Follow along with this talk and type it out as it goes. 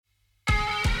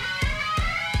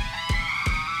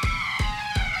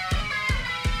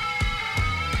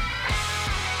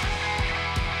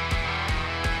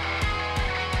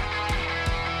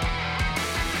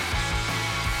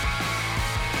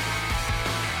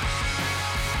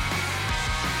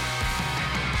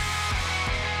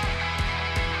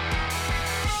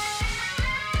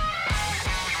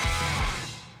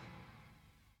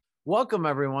Welcome,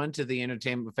 everyone, to the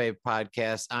Entertainment Buffet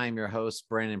podcast. I'm your host,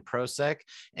 Brandon Prosek,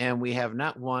 and we have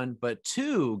not one, but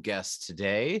two guests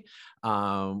today.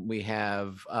 We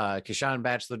have Kishan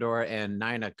Bachelor and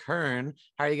Nina Kern.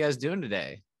 How are you guys doing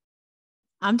today?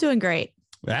 I'm doing great.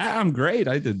 I'm great.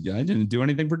 I didn't do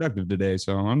anything productive today,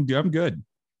 so I'm good.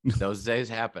 Those days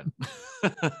happen.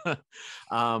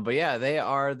 But yeah, they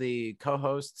are the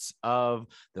co-hosts of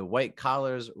the White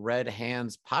Collars, Red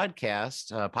Hands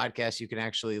podcast you can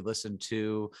actually listen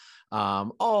to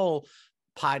all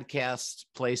podcast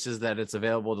places that it's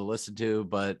available to listen to.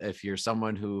 But if you're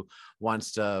someone who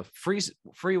wants to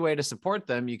free way to support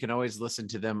them, you can always listen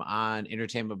to them on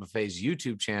Entertainment Buffet's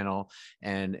YouTube channel,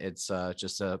 and it's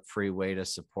just a free way to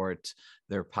support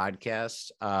their podcast.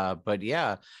 But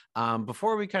yeah,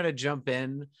 before we kind of jump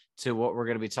in to what we're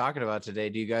going to be talking about today,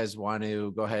 do you guys want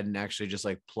to go ahead and actually just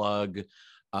like plug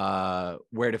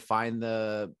where to find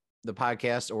the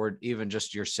podcast, or even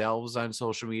just yourselves on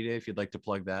social media if you'd like to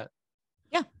plug that?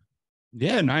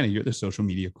 Yeah, Nina, you're the social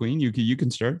media queen. You can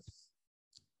start.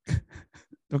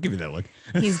 Don't give me that look.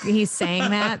 He's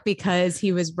saying that because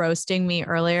he was roasting me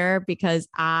earlier because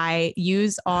I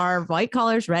use our White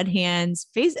Collars, Red Hands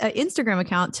Instagram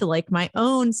account to like my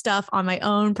own stuff on my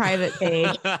own private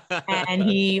page. And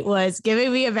he was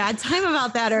giving me a bad time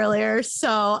about that earlier.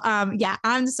 So yeah,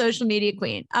 I'm the social media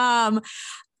queen.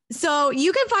 So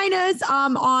you can find us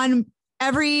on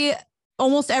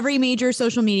almost every major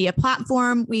social media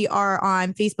platform. We are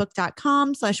on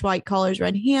Facebook.com/White Collars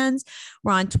Red Hands.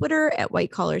 We're on Twitter at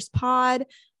White Collars Pod.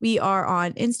 We are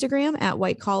on Instagram at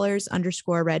White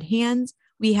Collars_Red Hands.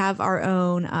 We have our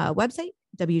own website,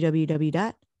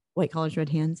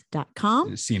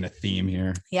 www.whitecollarsredhands.com. Seeing a theme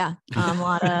here. Yeah. A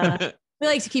lot of we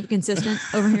like to keep it consistent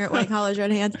over here at White Collars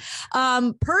Red Hands.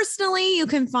 Personally, you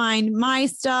can find my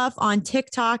stuff on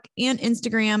TikTok and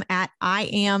Instagram at I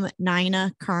am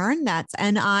Nina Kern. That's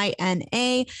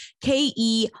NinaKern.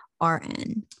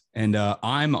 And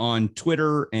I'm on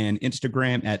Twitter and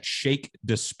Instagram at Shake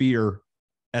Despear,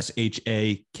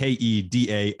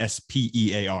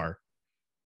 ShakeDaspear.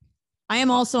 I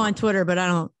am also on Twitter, but I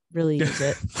don't really use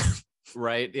it.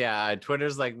 Right. Yeah.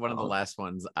 Twitter's like one of the last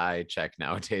ones I check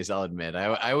nowadays. I'll admit.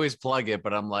 I always plug it,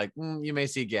 but I'm like, you may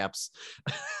see gaps.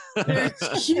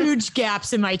 There's huge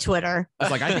gaps in my Twitter. It's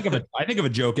like I think of a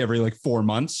joke every like 4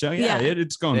 months. So yeah.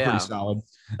 It's going pretty solid.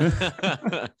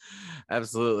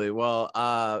 Absolutely. Well,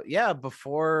 yeah,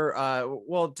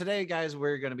 today, guys,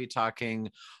 we're going to be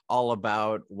talking all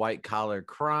about white collar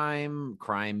crime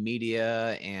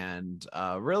media. And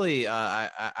really,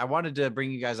 I wanted to bring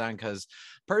you guys on because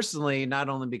personally, not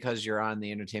only because you're on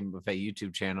the Entertainment Buffet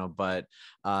YouTube channel, but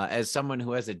as someone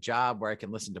who has a job where I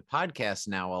can listen to podcasts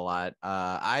now a lot,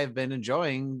 I've been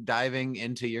enjoying diving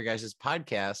into your guys'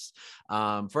 podcasts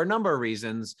for a number of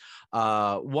reasons.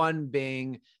 One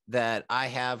being that I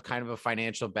have kind of a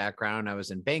financial background. I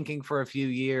was in banking for a few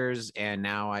years, and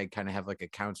now I kind of have like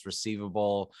accounts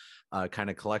receivable kind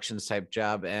of collections type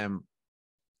job. And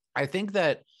I think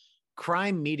that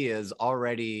crime media is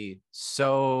already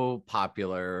so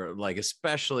popular, like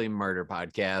especially murder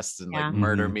podcasts and like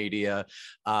murder media.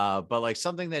 But like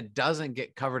something that doesn't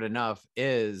get covered enough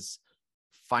is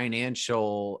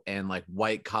financial and like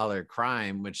white collar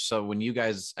crime, so when you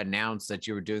guys announced that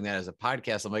you were doing that as a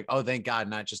podcast, I'm like, oh, thank God,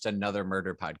 not just another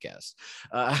murder podcast.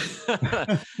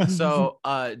 So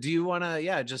do you want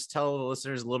to just tell the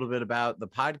listeners a little bit about the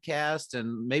podcast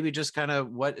and maybe just kind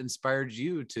of what inspired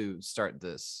you to start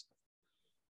this?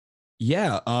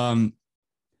 Yeah.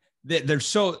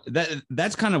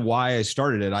 That's kind of why I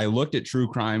started it. I looked at true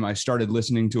crime. I started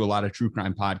listening to a lot of true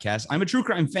crime podcasts. I'm a true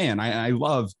crime fan. I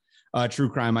love true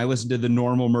crime. I listened to the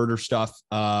normal murder stuff,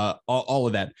 all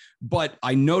of that. But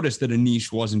I noticed that a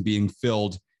niche wasn't being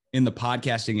filled in the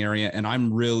podcasting area. And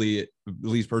I'm really, at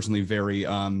least personally, very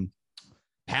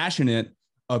passionate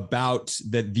about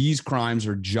that these crimes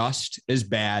are just as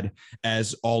bad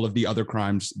as all of the other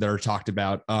crimes that are talked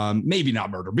about. Maybe not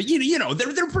murder, but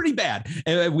they're pretty bad.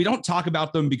 And we don't talk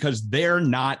about them because they're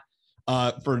not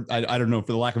I don't know,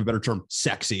 for the lack of a better term,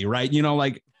 sexy, right?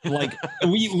 Like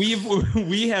we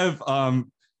have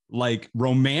like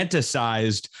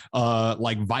romanticized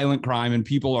like violent crime, and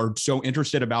people are so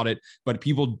interested about it, but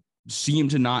people seem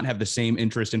to not have the same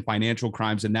interest in financial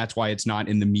crimes. And that's why it's not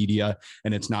in the media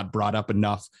and it's not brought up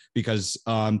enough, because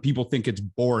people think it's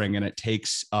boring and it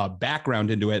takes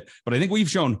background into it. But I think we've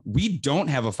shown we don't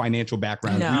have a financial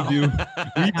background. No.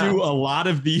 We do a lot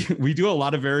of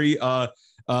very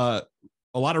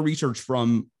a lot of research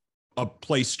from a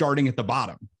place starting at the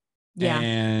bottom. Yeah.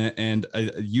 And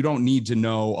you don't need to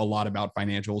know a lot about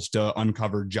financials to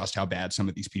uncover just how bad some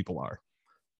of these people are.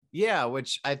 Yeah,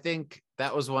 which I think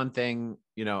that was one thing,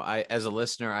 I, as a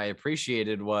listener, I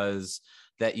appreciated was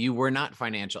that you were not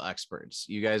financial experts.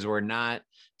 You guys were not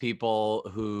people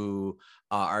who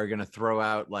are going to throw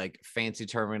out like fancy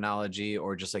terminology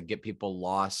or just like get people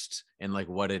lost in like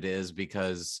what it is,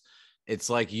 because it's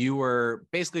like you were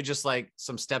basically just like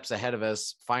some steps ahead of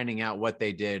us, finding out what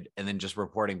they did and then just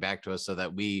reporting back to us so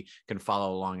that we can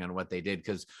follow along on what they did.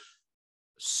 Because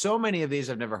so many of these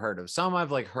I've never heard of. Some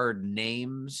I've like heard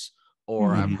names,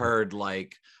 or I've heard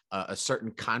like a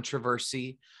certain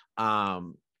controversy.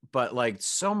 But like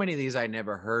so many of these I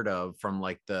never heard of, from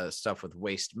like the stuff with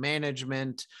waste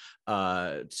management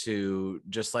to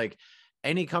just like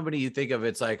any company you think of.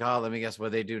 It's like, oh, let me guess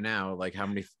what they do now. Like how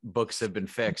many books have been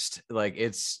fixed. Like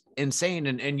it's insane.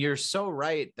 And you're so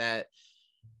right that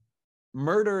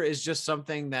murder is just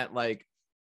something that, like,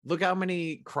 look how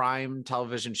many crime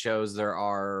television shows there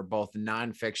are, both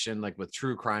nonfiction, like with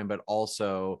true crime, but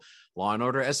also Law and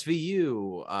Order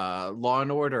SVU, Law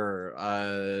and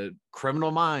Order,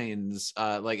 Criminal Minds.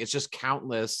 Like it's just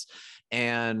countless.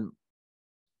 And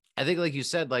I think, like you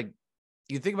said, like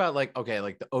you think about like, okay,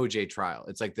 like the OJ trial,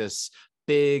 it's like this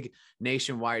big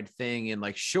nationwide thing. And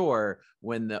like, sure,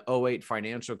 when the 2008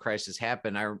 financial crisis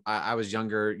happened, I was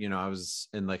younger, I was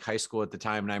in like high school at the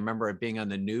time. And I remember it being on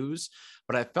the news,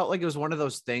 but I felt like it was one of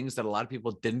those things that a lot of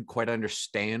people didn't quite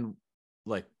understand.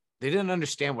 Like they didn't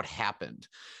understand what happened.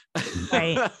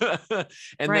 Right.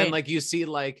 And then like you see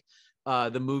like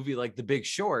the movie, like The Big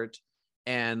Short,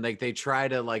 and like they try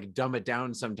to like dumb it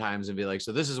down sometimes and be like,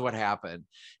 so this is what happened.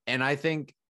 And I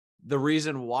think the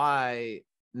reason why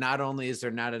not only is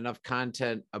there not enough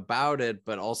content about it,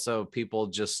 but also people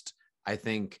just, I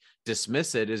think,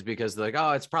 dismiss it, is because they're like,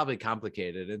 oh, it's probably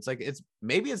complicated. It's like,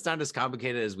 maybe it's not as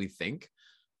complicated as we think.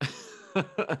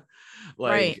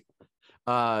 Like,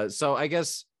 right. So I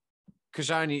guess,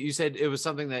 Kashan, you said it was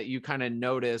something that you kind of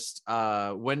noticed.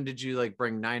 When did you like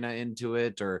bring Nina into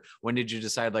it, or when did you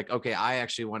decide like, okay, I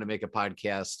actually want to make a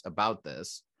podcast about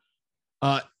this?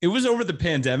 It was over the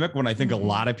pandemic when I think a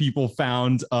lot of people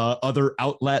found other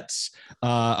outlets.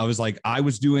 I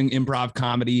was doing improv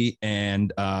comedy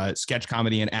and sketch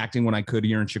comedy and acting when I could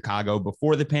here in Chicago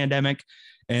before the pandemic.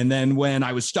 And then when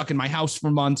I was stuck in my house for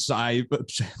months, I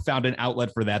found an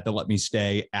outlet for that let me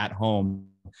stay at home.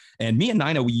 And me and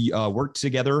Nina, we worked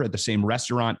together at the same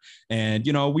restaurant, and,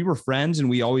 we were friends, and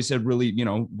we always had really,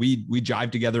 we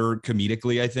jived together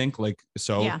comedically, I think.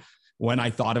 When I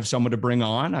thought of someone to bring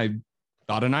on, I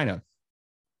thought of Nina.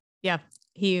 Yeah.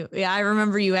 I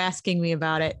remember you asking me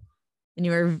about it,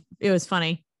 and it was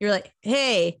funny. You were like,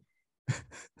 hey,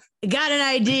 I got an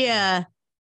idea.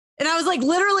 And I was like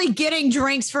literally getting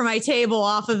drinks for my table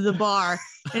off of the bar.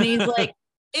 And he's like,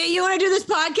 hey, you want to do this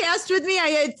podcast with me?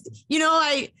 I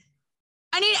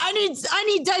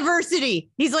need diversity.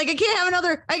 He's like, I can't have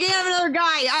another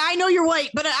guy. I know you're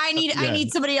white, but I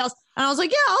need somebody else. And I was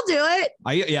like, yeah, I'll do it.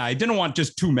 I didn't want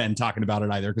just two men talking about it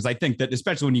either, because I think that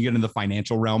especially when you get into the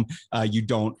financial realm, you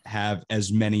don't have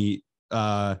as many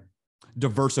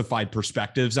diversified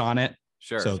perspectives on it.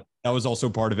 Sure. So that was also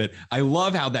part of it. I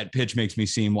love how that pitch makes me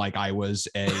seem like I was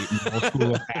a middle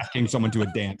schooler asking someone to a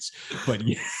dance, but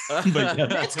yeah.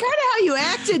 That's kind of how you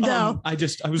acted, though. I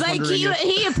was like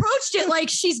he approached it like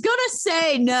she's gonna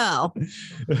say no,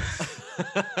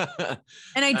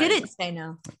 and I didn't say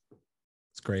no.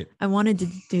 It's great. I wanted to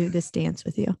do this dance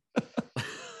with you.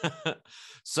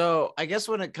 So I guess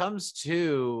when it comes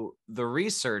to the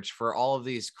research for all of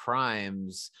these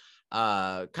crimes,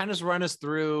 kind of run us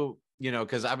through,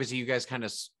 because obviously you guys kind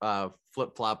of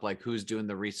flip flop, like who's doing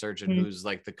the research and who's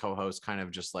like the co-host, kind of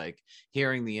just like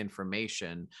hearing the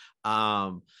information.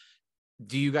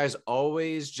 Do you guys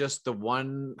always just the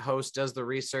one host does the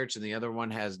research and the other one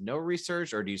has no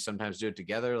research, or do you sometimes do it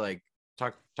together? Like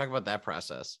talk about that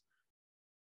process.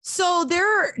 So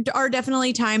there are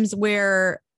definitely times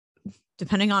where,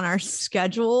 depending on our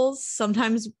schedules,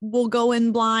 sometimes we'll go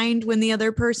in blind when the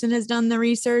other person has done the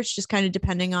research, just kind of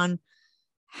depending on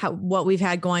what we've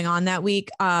had going on that week.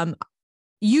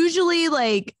 Usually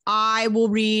like I will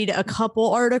read a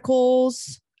couple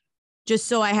articles just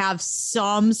so I have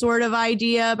some sort of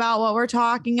idea about what we're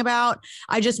talking about.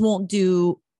 I just won't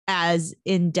do as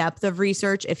in-depth of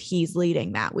research if he's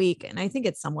leading that week. And I think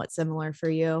it's somewhat similar for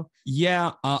you.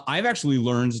 Yeah. I've actually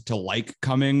learned to like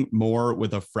coming more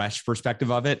with a fresh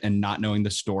perspective of it and not knowing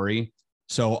the story.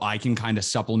 So I can kind of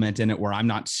supplement in it where I'm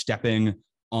not stepping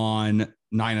on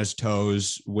Nina's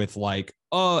toes with like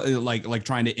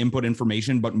trying to input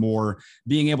information, but more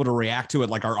being able to react to it.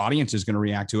 Like our audience is going to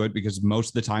react to it, because most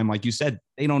of the time, like you said,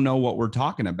 they don't know what we're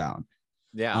talking about.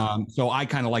 Yeah. So I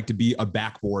kind of like to be a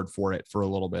backboard for it for a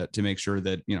little bit to make sure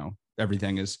that,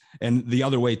 everything is. And the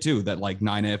other way too, that like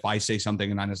Nina, if I say something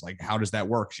and Nina's like, how does that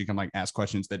work? She can like ask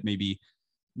questions that maybe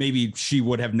she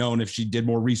would have known if she did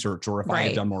more research or if I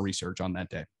had done more research on that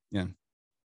day. Yeah.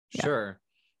 Sure.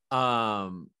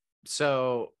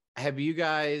 So have you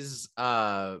guys,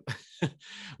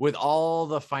 with all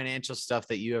the financial stuff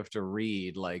that you have to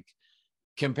read, like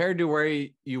compared to where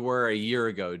you were a year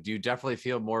ago, do you definitely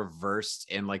feel more versed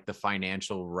in like the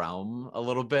financial realm a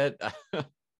little bit?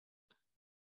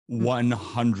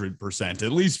 100%,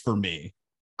 at least for me.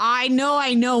 I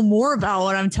know more about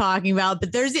what I'm talking about,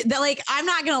 but there's like, I'm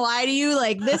not going to lie to you.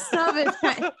 Like this stuff is,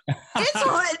 this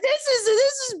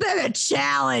has been a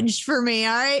challenge for me.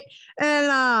 All right.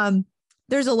 And,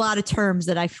 there's a lot of terms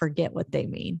that I forget what they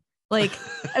mean. Like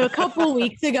a couple of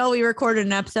weeks ago, we recorded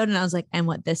an episode and I was like, and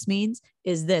what this means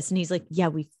is this. And he's like, yeah,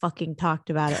 we fucking talked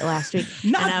about it last week.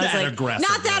 Not and I was that like, aggressive.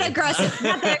 not that aggressive.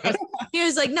 Not that aggressive. He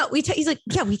was like, no, he's like,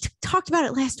 yeah, we talked about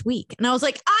it last week. And I was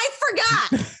like, I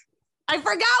forgot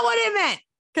what it meant.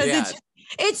 Cause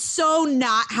it's so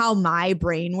not how my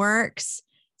brain works.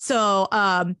 So,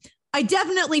 I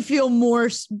definitely feel more,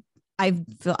 I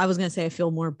was going to say I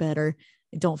feel more better.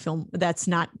 I don't feel that's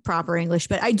not proper English,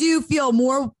 but I do feel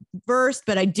more versed,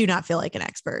 but I do not feel like an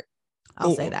expert.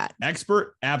 I'll say that.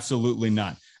 Expert? Absolutely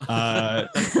not. Do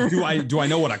I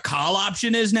know what a call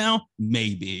option is now?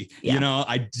 Maybe. Yeah. You know,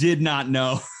 I did not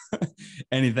know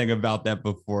anything about that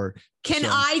before. Can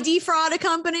I defraud a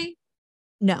company?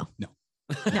 No.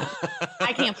 No,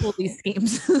 I can't pull these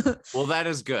schemes. Well, that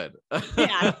is good.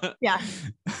 Yeah.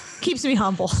 Keeps me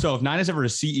humble. So if Nina's ever a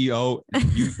CEO,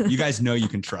 you guys know you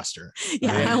can trust her.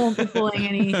 Yeah, right? I won't be pulling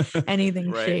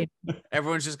anything shade.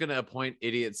 Everyone's just going to appoint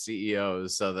idiot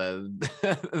CEOs so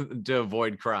that to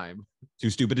avoid crime. Too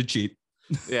stupid to cheat.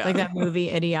 Yeah. Like that movie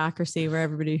Idiocracy where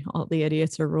all the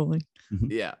idiots are ruling.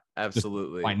 Yeah,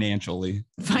 absolutely.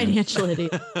 Just financial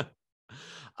idiot.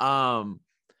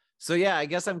 So yeah, I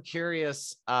guess I'm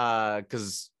curious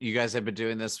because you guys have been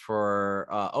doing this for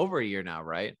over a year now,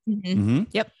 right? Mm-hmm.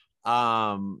 Yep.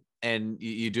 And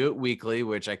you do it weekly,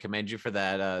 which I commend you for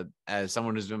that. As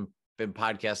someone who's been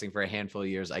podcasting for a handful of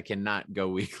years, I cannot go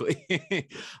weekly.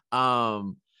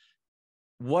 What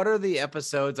are the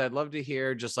episodes? I'd love to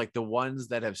hear just like the ones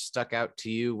that have stuck out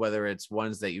to you, whether it's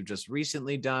ones that you've just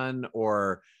recently done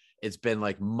or it's been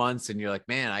like months and you're like,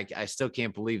 man, I still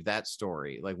can't believe that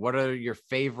story. Like, what are your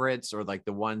favorites or like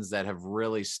the ones that have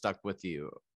really stuck with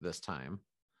you this time?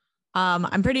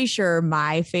 I'm pretty sure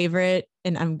my favorite,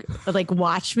 and I'm like,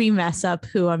 watch me mess up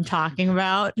who I'm talking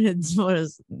about. That's what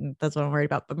I'm worried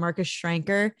about. But Marcus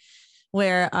Schrenker,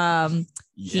 where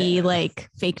he like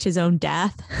faked his own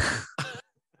death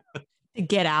to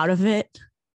get out of it.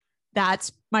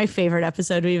 That's my favorite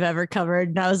episode we've ever covered.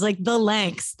 And I was like, the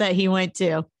lengths that he went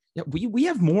to. Yeah, we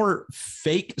have more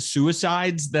fake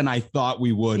suicides than I thought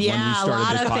we would when we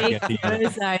started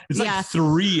this podcast. It's like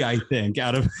 3, I think,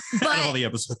 out of all the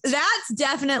episodes. That's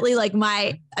definitely like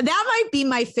that might be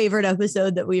my favorite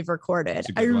episode that we've recorded.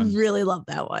 I really love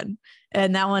that one.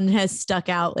 And that one has stuck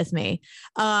out with me.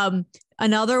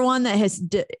 Another one that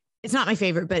it's not my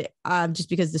favorite, but just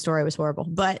because the story was horrible,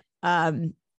 but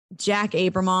Jack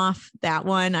Abramoff, that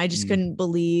one, I just couldn't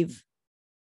believe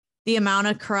the amount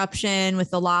of corruption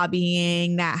with the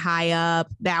lobbying that high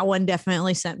up. That one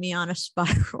definitely sent me on a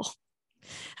spiral.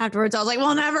 Afterwards, I was like,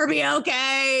 we'll never be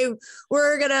okay.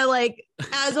 We're going to like,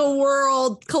 as a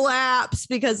world, collapse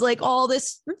because like all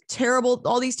these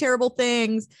terrible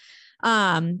things.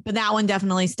 But that one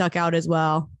definitely stuck out as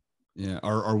well. Yeah.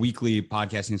 Our weekly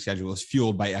podcasting schedule is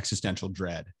fueled by existential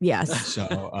dread. Yes.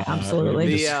 So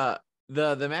absolutely.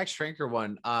 The Max Schrenker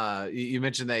one, you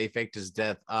mentioned that he faked his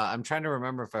death. I'm trying to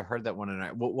remember if I heard that one or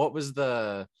not. What was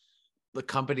the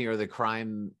company or the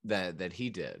crime that he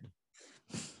did?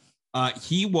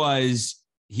 He was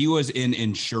an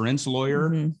insurance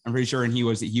lawyer. Mm-hmm. I'm pretty sure, and he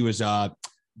was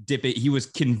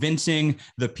convincing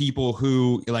the people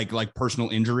who like personal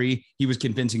injury. He was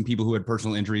convincing people who had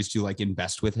personal injuries to like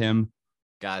invest with him.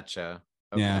 Gotcha.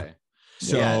 Okay. Yeah.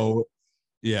 So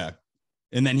yeah.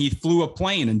 And then he flew a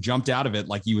plane and jumped out of it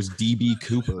like he was DB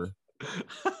Cooper.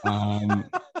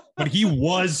 But he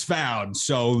was found,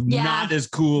 so not as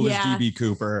cool as DB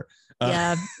Cooper.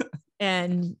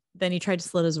 And then he tried to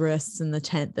slit his wrists in the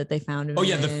tent that they found him. Oh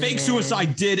yeah, the fake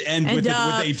suicide did end with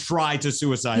a try to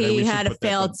suicide. He had a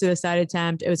failed suicide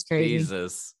attempt. It was crazy.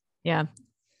 Jesus. Yeah.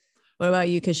 What about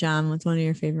you, Kashan? What's one of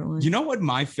your favorite ones? You know what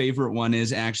my favorite one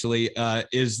is actually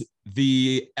is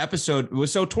the episode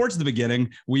was so towards the beginning.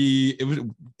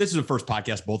 This is the first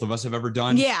podcast both of us have ever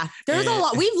done. Yeah, there's a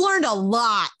lot. We've learned a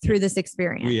lot through this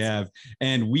experience. We have,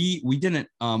 and we didn't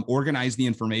organize the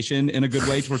information in a good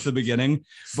way towards the beginning,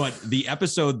 but the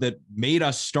episode that made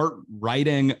us start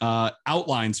writing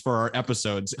outlines for our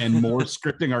episodes and more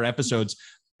scripting our episodes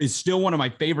is still one of my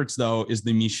favorites, though, is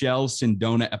the Michelle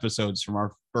Sindona episodes from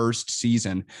our first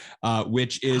season,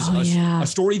 which is a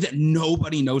story that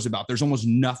nobody knows about. There's almost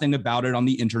nothing about it on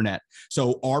the internet.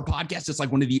 So our podcast is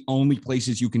like one of the only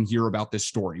places you can hear about this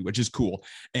story, which is cool.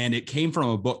 And it came from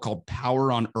a book called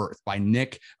Power on Earth by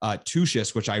Nick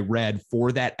Tushis, which I read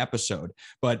for that episode.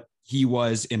 But he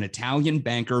was an Italian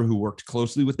banker who worked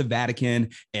closely with the Vatican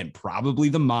and probably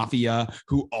the mafia,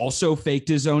 who also faked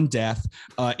his own death.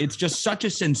 It's just such a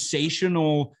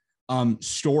sensational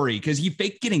story because he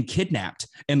faked getting kidnapped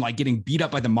and like getting beat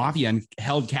up by the mafia and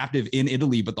held captive in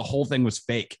Italy, but the whole thing was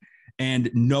fake. And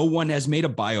no one has made a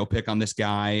biopic on this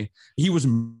guy. He was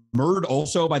murdered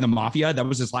also by the mafia. That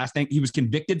was his last thing. He was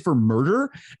convicted for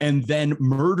murder and then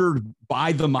murdered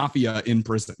by the mafia in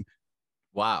prison.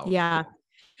 Wow. Yeah.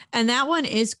 And that one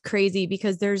is crazy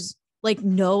because there's like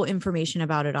no information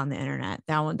about it on the internet.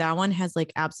 That one has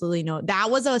like absolutely no.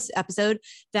 That was a episode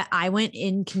that I went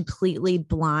in completely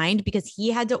blind because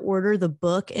he had to order the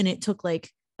book and it took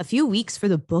like a few weeks for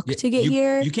the book to get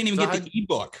here. You can't even get the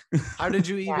ebook. How did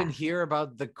you even hear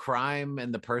about the crime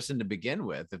and the person to begin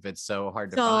with if it's so hard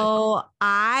to find? So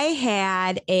I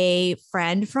had a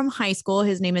friend from high school.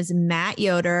 His name is Matt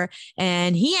Yoder,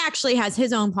 and he actually has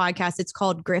his own podcast. It's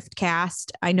called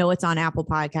Griftcast. I know it's on Apple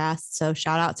Podcasts, so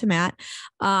shout out to Matt.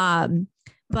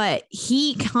 But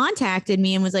he contacted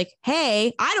me and was like,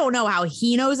 hey, I don't know how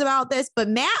he knows about this, but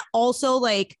Matt also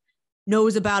like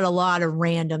knows about a lot of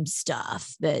random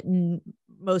stuff that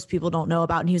most people don't know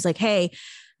about. And he was like, hey,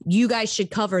 you guys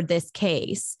should cover this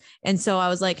case. And so I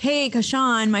was like, hey,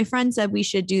 Kashan, my friend said we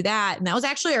should do that. And that was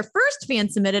actually our first fan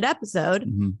submitted episode.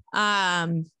 Mm-hmm. I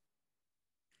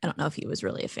don't know if he was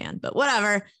really a fan, but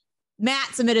whatever.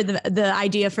 Matt submitted the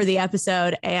idea for the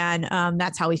episode. And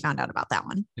that's how we found out about that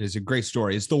one. It is a great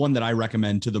story. It's the one that I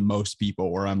recommend to the most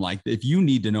people where I'm like, if you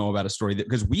need to know about a story that,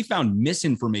 because we found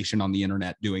misinformation on the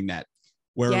internet doing that,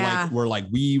 where there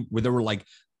were like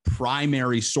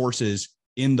primary sources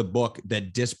in the book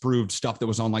that disproved stuff that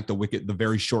was on like the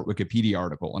very short Wikipedia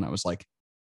article. And I was like,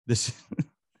 this.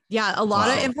 Yeah, a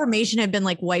lot of information had been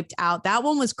like wiped out. That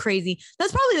one was crazy.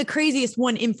 That's probably the craziest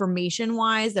one information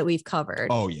wise that we've covered.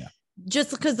 Oh, yeah.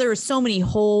 Just because there were so many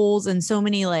holes and so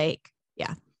many that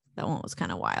one was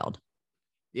kind of wild.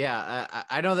 Yeah,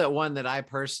 I know that one that I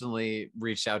personally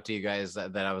reached out to you guys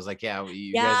that I was like, you guys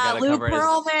got to cover it.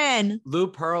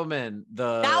 Lou Pearlman.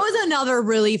 That was another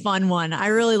really fun one. I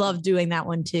really loved doing that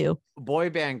one too. Boy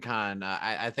Band Con.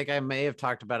 I think I may have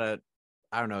talked about it,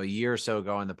 I don't know, a year or so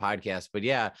ago on the podcast, but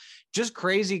yeah, just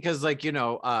crazy. Cause like,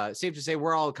 safe to say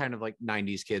we're all kind of like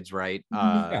 90s kids, right?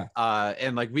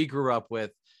 And like we grew up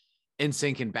with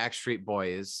NSYNC and Backstreet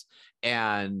Boys,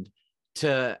 and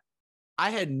I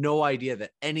had no idea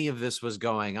that any of this was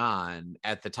going on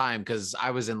at the time because I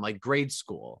was in like grade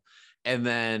school. And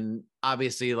then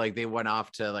obviously like they went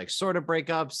off to like sort of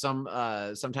break up,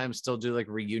 sometimes still do like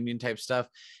reunion type stuff.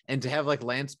 And to have like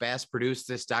Lance Bass produce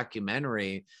this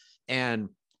documentary and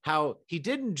how he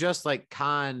didn't just like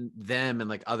con them and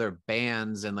like other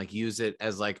bands and like use it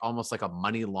as like almost like a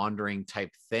money laundering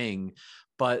type thing.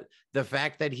 But the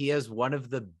fact that he has one of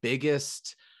the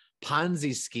biggest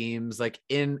Ponzi schemes like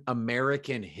in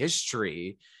American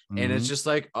history. And it's just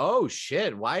like, oh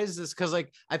shit, why is this? Because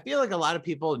like I feel like a lot of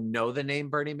people know the name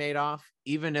Bernie Madoff,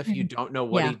 even if you don't know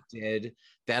what he did.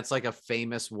 That's like a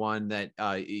famous one that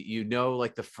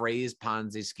like the phrase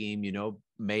Ponzi scheme,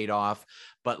 Madoff.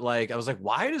 But like I was like,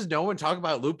 why does no one talk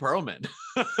about Lou Pearlman?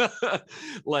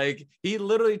 Like he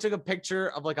literally took a picture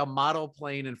of like a model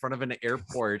plane in front of an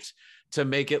airport to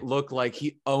make it look like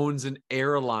he owns an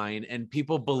airline, and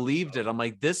people believed it. I'm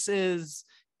like, this is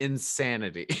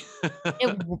insanity.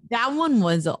 That one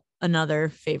was another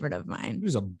favorite of mine. He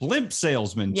was a blimp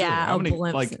salesman. Yeah,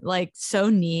 too. like so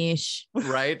niche,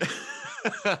 right?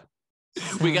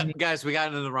 We got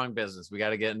into the wrong business. We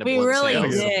got to get into. We really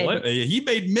did. He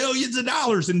made millions of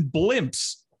dollars in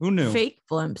blimps. Who knew? Fake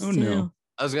blimps. Who knew?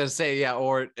 I was gonna say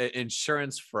or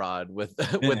insurance fraud with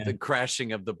the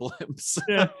crashing of the blimps.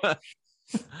 Yeah.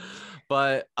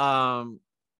 But I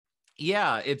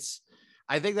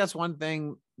think that's one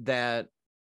thing that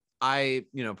I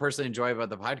personally enjoy about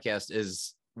the podcast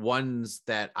is ones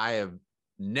that I have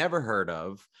never heard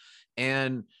of.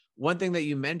 And one thing that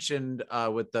you mentioned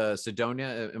with the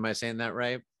Sedona, am I saying that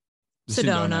right?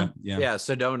 Sedona. Yeah,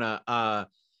 Sedona.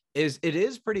 It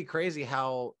is pretty crazy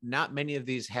how not many of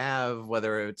these have,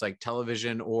 whether it's like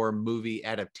television or movie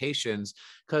adaptations,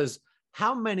 because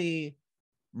how many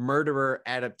murderer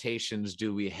adaptations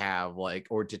do we have, like,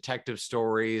 or detective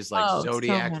stories like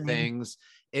Zodiac things?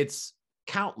 It's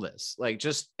countless. Like,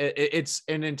 just it's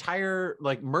an entire,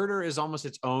 like, murder is almost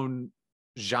its own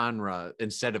genre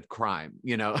instead of crime,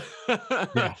 you know.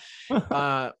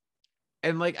 Yeah.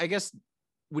 And like, I guess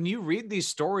when you read these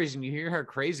stories and you hear how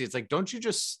crazy, it's like, don't you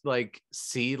just like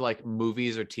see like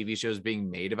movies or TV shows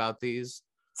being made about these?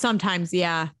 Sometimes,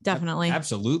 yeah, definitely.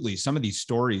 Absolutely. Some of these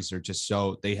stories are just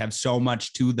so, they have so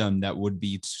much to them that would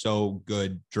be so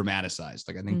good dramatized.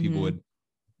 Like, I think people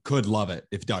could love it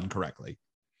if done correctly.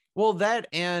 Well, that,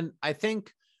 and I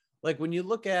think like when you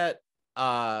look at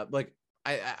like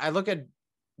I look at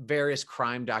various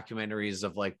crime documentaries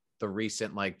of like the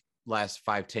recent, like, last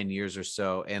 5-10 years or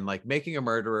so, and like Making a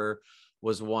Murderer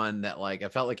was one that like I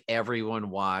felt like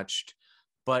everyone watched.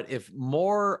 But if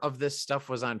more of this stuff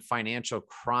was on financial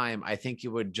crime, I think you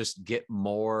would just get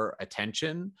more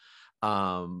attention.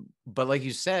 But like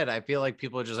you said, I feel like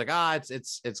people are just like,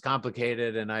 it's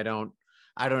complicated and I don't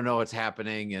know what's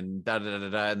happening, and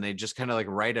and they just kind of like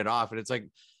write it off. And it's like,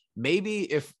 maybe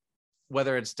if,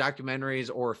 whether it's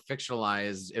documentaries or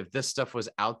fictionalized, if this stuff was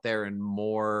out there in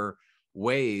more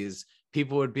ways,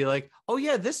 people would be like, oh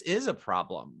yeah, this is a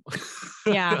problem.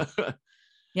 Yeah.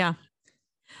 Yeah.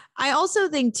 I also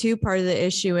think too, part of the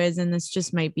issue is, and this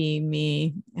just might be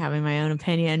me having my own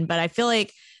opinion, but I feel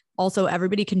like also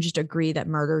everybody can just agree that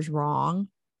murder's wrong.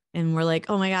 And we're like,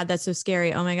 oh my God, that's so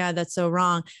scary. Oh my God, that's so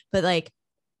wrong. But like,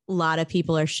 a lot of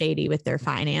people are shady with their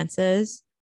finances.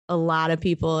 A lot of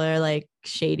people are like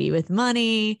shady with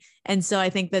money. And so I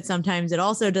think that sometimes it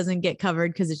also doesn't get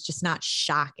covered because it's just not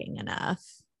shocking enough.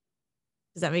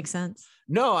 Does that make sense?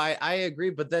 No, I agree.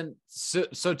 But then,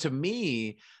 so to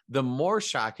me, the more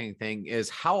shocking thing is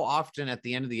how often at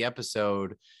the end of the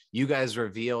episode, you guys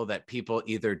reveal that people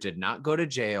either did not go to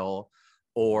jail,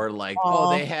 or like,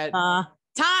 they had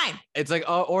time. It's like,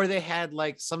 or they had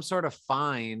like some sort of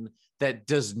fine that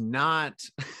does not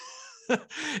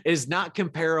is not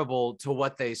comparable to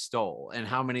what they stole and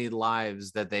how many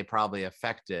lives that they probably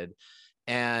affected.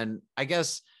 And I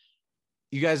guess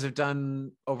you guys have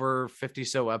done over 50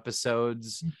 so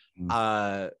episodes.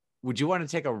 Would you want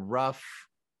to take a rough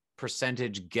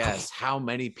percentage guess how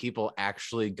many people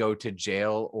actually go to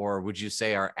jail, or would you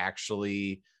say are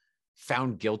actually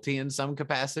found guilty in some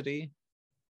capacity?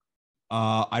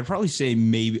 I'd probably say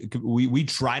maybe we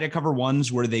try to cover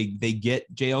ones where they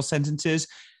get jail sentences,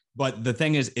 but the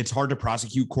thing is, it's hard to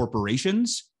prosecute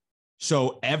corporations.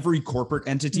 So every corporate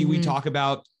entity we talk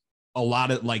about, a lot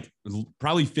of, like,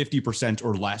 probably 50%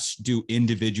 or less do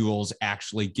individuals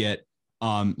actually get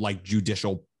like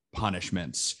judicial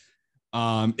punishments.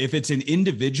 If it's an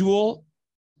individual,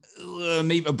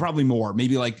 maybe probably more,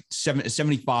 maybe like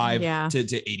 75 to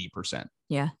 80%.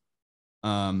 Yeah.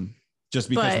 Just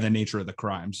because of the nature of the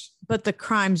crimes. But the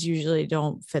crimes usually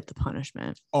don't fit the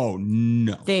punishment. Oh,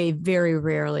 no. They very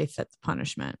rarely fit the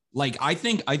punishment. Like, I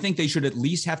think they should at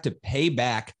least have to pay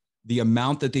back the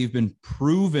amount that they've been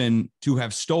proven to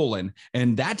have stolen.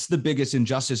 And that's the biggest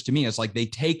injustice to me. It's like, they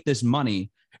take this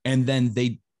money and then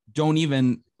they don't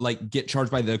even like get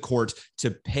charged by the courts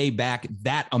to pay back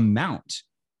that amount.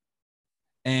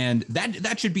 And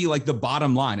that should be like the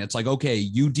bottom line. It's like, okay,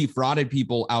 you defrauded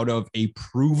people out of a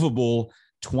provable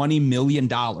 $20 million.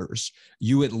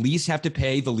 You at least have to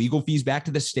pay the legal fees back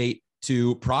to the state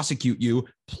to prosecute you,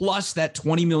 plus that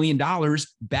 $20 million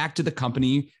back to the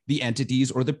company, the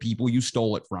entities, or the people you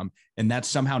stole it from. And that's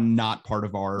somehow not part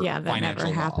of our financial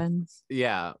law. Happens.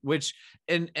 Yeah. Which,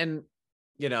 and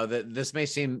you know, that this may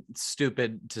seem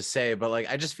stupid to say, but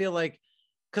like, I just feel like,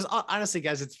 because honestly,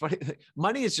 guys, it's funny.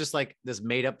 Money is just like this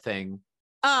made up thing.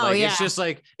 Oh, like, yeah.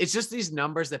 It's just these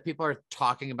numbers that people are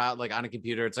talking about, like, on a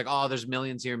computer. It's like, oh, there's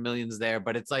millions here, millions there.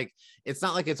 But it's like, it's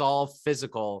not like it's all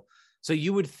physical. So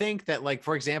you would think that, like,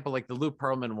 for example, like the Lou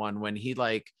Pearlman one, when he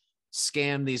like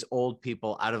scammed these old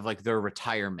people out of like their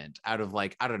retirement, out of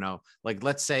like, I don't know, like,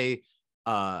 let's say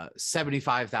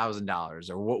 $75,000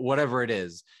 or whatever it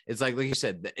is. It's like you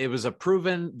said, it was a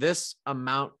proven this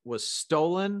amount was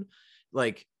stolen.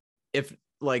 Like, if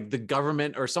like the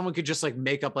government or someone could just like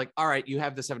make up like, all right, you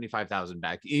have the 75,000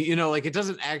 back, you know, like, it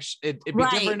doesn't actually, it'd be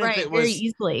different if it was very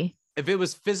easily, if it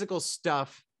was physical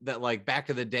stuff that, like, back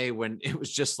in the day when it was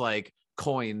just like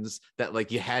coins that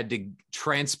like you had to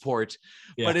transport.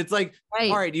 Yeah. But it's like, Right.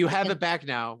 all right, you have it back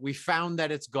now. We found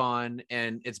that it's gone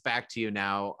and it's back to you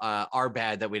now. Our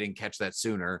bad that we didn't catch that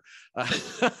sooner.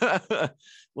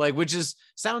 Like, which is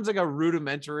sounds like a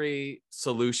rudimentary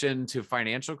solution to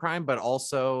financial crime, but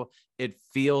also it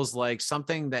feels like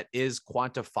something that is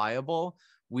quantifiable.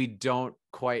 We don't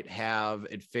quite have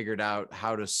it figured out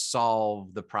how to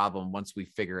solve the problem once we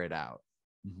figure it out.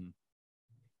 Mm-hmm.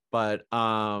 But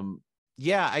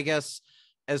yeah, I guess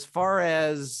as far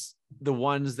as the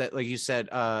ones that, like you said,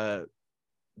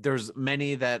 there's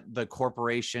many that the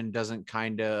corporation doesn't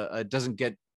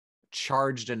get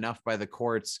charged enough by the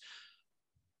courts.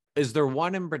 Is there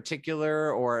one in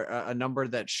particular or a number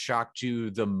that shocked you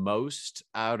the most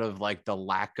out of like the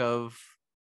lack of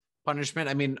punishment?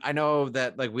 I mean, I know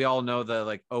that like we all know the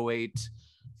like 2008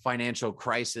 financial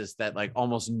crisis that like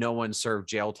almost no one served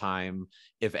jail time,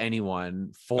 if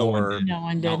anyone, for No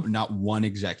one did. Not one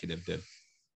executive did.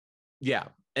 Yeah.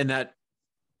 And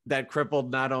that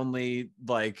crippled not only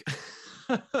like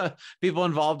people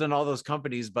involved in all those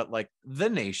companies, but like the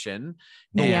nation.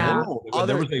 Yeah. And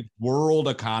There was a world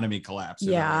economy collapse.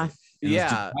 Yeah. It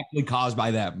was directly caused by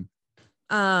them.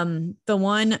 The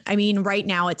one, I mean, right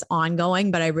now it's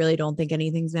ongoing, but I really don't think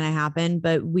anything's going to happen.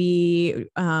 But we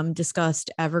discussed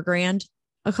Evergrande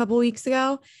a couple weeks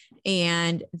ago,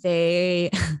 and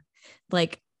they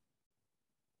like,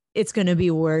 it's going to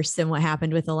be worse than what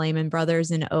happened with the Lehman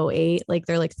Brothers in 2008. Like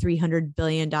they're like $300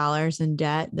 billion in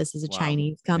debt. This is a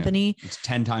Chinese company. Yeah. It's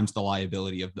 10 times the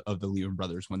liability of the Lehman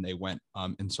Brothers when they went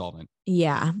insolvent.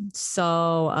 Yeah.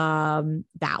 So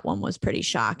that one was pretty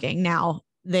shocking. Now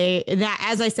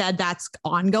as I said, that's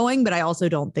ongoing, but I also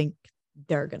don't think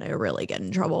they're going to really get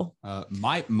in trouble.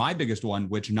 My biggest one,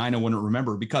 which Nina wouldn't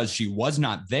remember because she was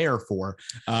not there for.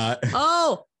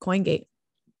 CoinGate.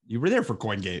 You were there for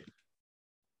CoinGate.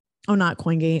 Oh, not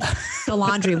CoinGate. The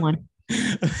laundry one.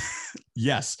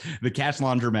 Yes, the cash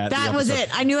laundromat. That was it.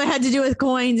 I knew it had to do with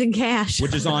coins and cash.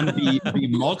 Which is on the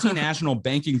multinational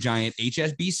banking giant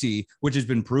HSBC, which has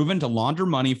been proven to launder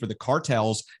money for the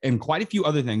cartels and quite a few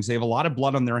other things. They have a lot of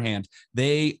blood on their hand.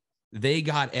 They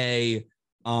got a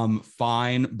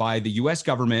fine by the U.S.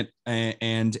 government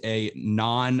and a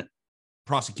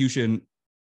non-prosecution.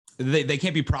 They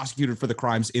can't be prosecuted for the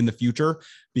crimes in the future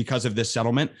because of this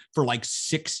settlement for like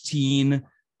 16.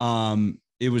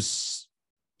 It was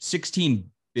 $16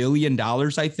 billion,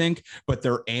 I think, but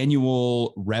their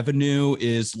annual revenue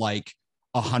is like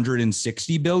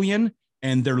 160 billion.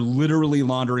 And they're literally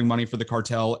laundering money for the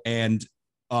cartel. And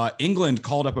England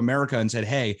called up America and said,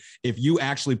 hey, if you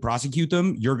actually prosecute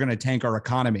them, you're going to tank our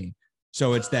economy.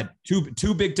 So it's that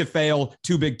too big to fail,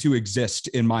 too big to exist,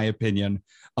 in my opinion,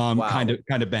 kind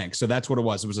of bank. So that's what it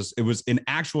was. It was an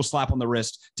actual slap on the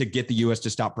wrist to get the U.S. to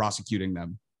stop prosecuting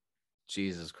them.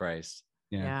 Jesus Christ.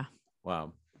 Yeah.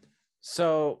 Wow.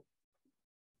 So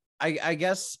I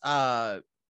guess now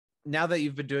that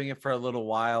you've been doing it for a little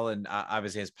while, and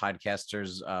obviously as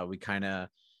podcasters, we kind of,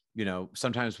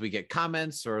 sometimes we get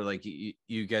comments, or like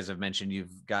you guys have mentioned,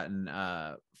 you've gotten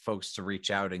folks to reach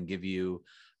out and give you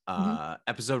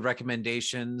episode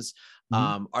recommendations.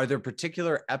 Are there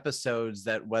particular episodes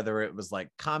that, whether it was like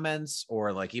comments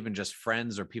or like even just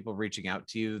friends or people reaching out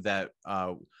to you, that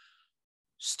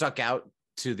stuck out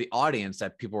to the audience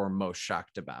that people were most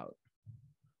shocked about?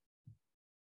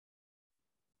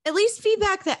 At least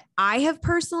feedback that I have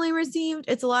personally received,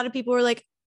 it's a lot of people who are like,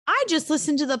 I just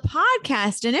listened to the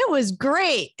podcast and it was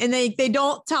great. And they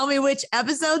don't tell me which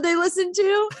episode they listened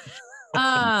to.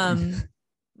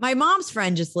 My mom's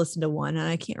friend just listened to one, and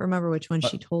I can't remember which one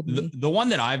she told me. The one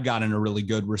that I've gotten a really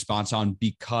good response on,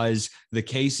 because the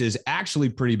case is actually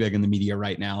pretty big in the media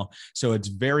right now, so it's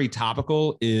very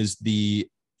topical, is the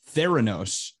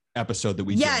Theranos episode that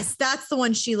we did. Yes, that's the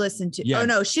one she listened to. Yeah. Oh,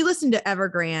 no, she listened to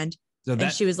Evergrande. So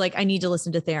and she was like, I need to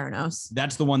listen to Theranos.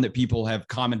 That's the one that people have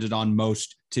commented on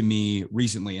most to me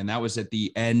recently. And that was at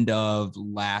the end of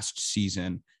last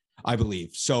season, I believe.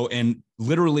 So, and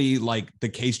literally, like, the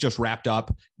case just wrapped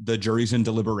up. The jury's in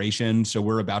deliberation. So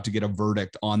we're about to get a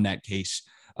verdict on that case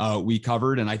we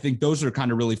covered. And I think those are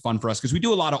kind of really fun for us because we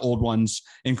do a lot of old ones,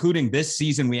 including this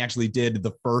season. We actually did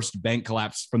the first bank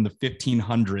collapse from the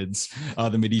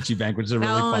 1500s, the Medici Bank, which is a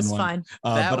really fun one.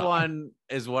 That one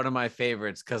is one of my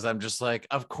favorites because I'm just like,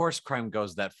 of course, crime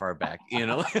goes that far back,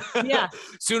 Yeah.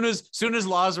 soon as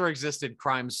laws were existed,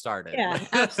 crime started. Yeah,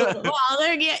 absolutely.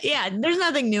 Well, there's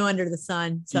nothing new under the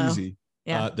sun. So. Easy.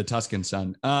 Yeah. The Tuscan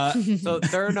Sun. So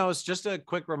Theranos, just a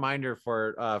quick reminder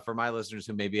for my listeners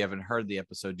who maybe haven't heard the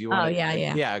episode. Do you want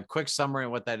a quick quick summary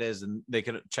of what that is, and they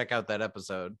could check out that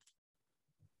episode?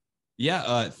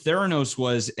 Yeah, Theranos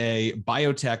was a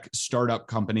biotech startup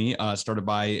company started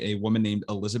by a woman named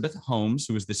Elizabeth Holmes,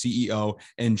 who was the CEO,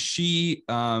 and she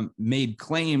made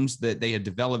claims that they had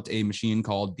developed a machine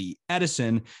called the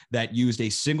Edison that used a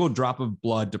single drop of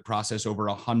blood to process over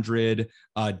 100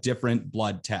 different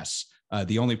blood tests.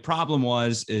 The only problem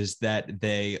is that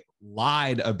they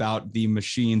lied about the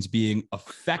machines being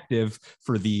effective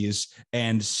for these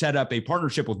and set up a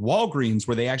partnership with Walgreens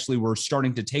where they actually were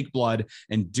starting to take blood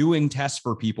and doing tests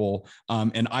for people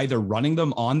and either running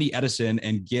them on the Edison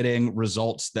and getting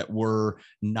results that were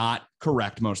not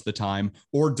correct most of the time,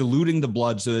 or diluting the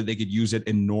blood so that they could use it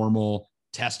in normal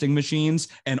testing machines,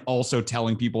 and also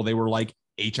telling people they were like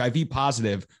HIV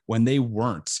positive when they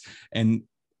weren't, and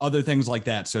other things like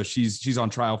that. So she's on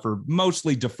trial for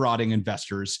mostly defrauding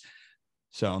investors.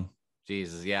 So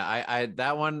Jesus, yeah, I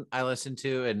that one I listened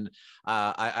to, and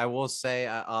I will say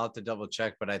I'll have to double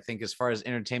check, but I think as far as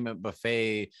Entertainment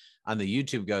Buffet on the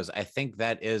YouTube goes, I think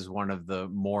that is one of the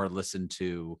more listened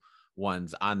to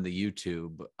ones on the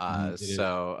YouTube.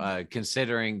 So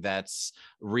considering that's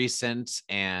recent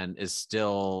and is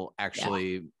still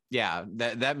actually. Yeah,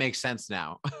 that makes sense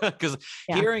now, because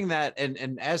hearing that,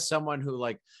 and as someone who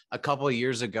like a couple of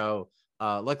years ago,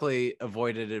 luckily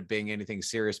avoided it being anything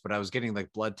serious, but I was getting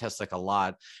like blood tests like a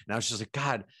lot, and I was just like,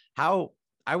 God, how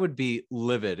I would be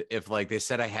livid if like they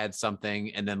said I had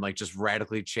something and then like just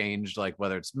radically changed, like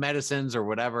whether it's medicines or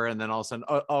whatever, and then all of a sudden,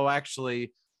 oh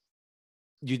actually,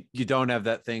 you don't have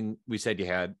that thing we said you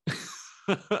had.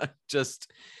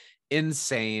 Just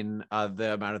insane,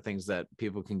 the amount of things that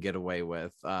people can get away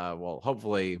with. Well,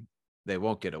 hopefully they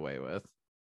won't get away with.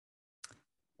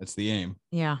 That's the aim.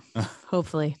 Yeah,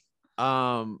 hopefully.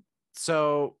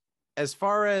 So as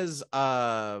far as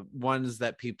ones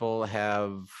that people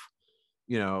have,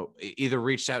 either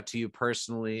reached out to you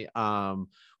personally,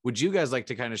 would you guys like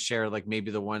to kind of share like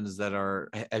maybe the ones that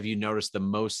have you noticed the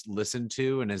most listened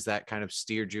to, and has that kind of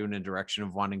steered you in a direction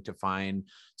of wanting to find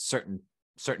certain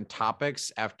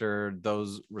topics after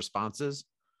those responses?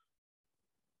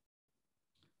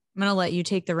 I'm gonna let you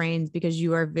take the reins because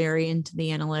you are very into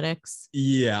the analytics.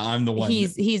 Yeah, I'm the one.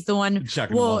 He's the one.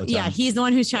 Well, yeah, he's the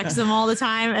one who checks them all the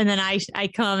time, and then I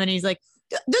come and he's like,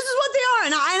 "This is what they are,"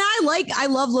 and I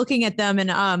love looking at them,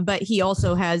 and but he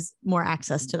also has more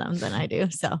access to them than I do.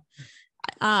 So,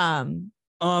 I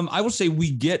will say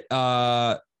we get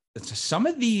some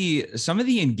of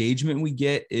the engagement we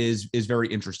get is very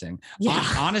interesting. Yeah.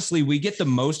 Honestly, we get the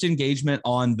most engagement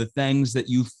on the things that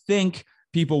you think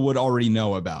people would already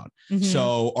know about. Mm-hmm.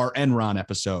 So our Enron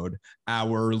episode,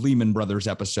 our Lehman Brothers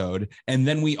episode, and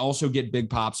then we also get big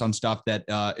pops on stuff that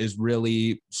is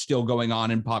really still going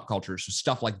on in pop culture. So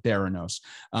stuff like Theranos,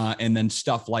 and then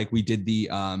stuff like we did the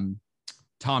Tom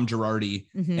Girardi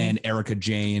and Erica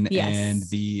Jane and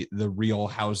the Real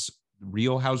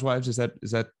Housewives. Is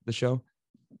that the show?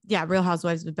 Yeah, Real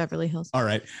Housewives of Beverly Hills. All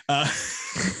right.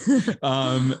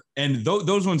 And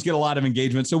those ones get a lot of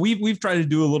engagement. So we've tried to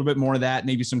do a little bit more of that,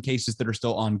 maybe some cases that are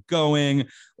still ongoing,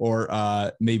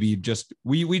 or maybe just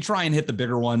we try and hit the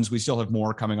bigger ones. We still have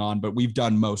more coming on, but we've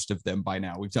done most of them by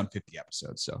now. We've done 50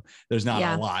 episodes, so there's not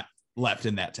a lot left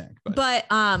in that tank. But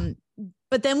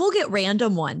then we'll get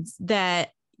random ones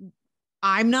that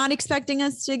I'm not expecting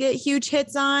us to get huge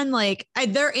hits on. Like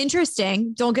they're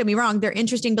interesting. Don't get me wrong. They're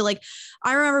interesting. But like,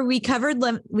 I remember we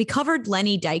covered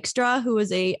Lenny Dykstra, who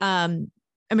was a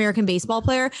American baseball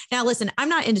player. Now, listen, I'm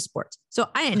not into sports, so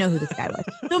I didn't know who this guy was.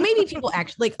 So maybe people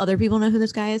actually, like other people know who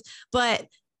this guy is, but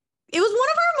it was one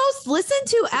of our most listened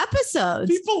to episodes.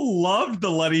 People loved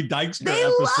the Lenny Dykstra They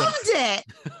episode. loved it.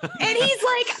 And he's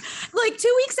like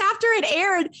 2 weeks after it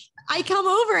aired, I come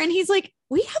over and he's like,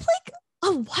 we have like a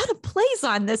lot of plays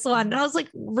on this one. And I was like,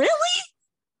 really?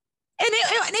 And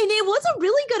it was a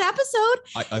really good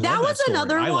episode. That was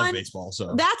another one. I love baseball,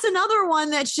 so that's another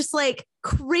one that's just like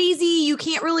crazy. You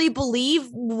can't really believe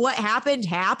what happened.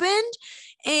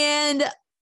 And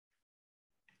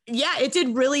yeah, it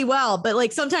did really well. But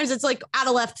like sometimes it's like out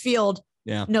of left field.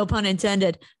 Yeah. No pun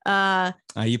intended.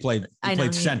 You played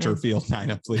center field,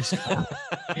 Nina, please.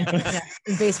 Yeah,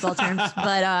 in baseball terms.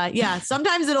 But yeah,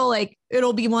 sometimes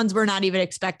it'll be ones we're not even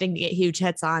expecting to get huge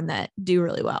hits on that do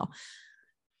really well.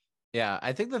 Yeah,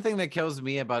 I think the thing that kills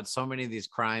me about so many of these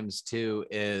crimes too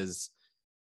is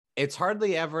it's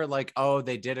hardly ever like, oh,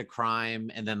 they did a crime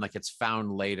and then like it's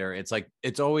found later. It's like,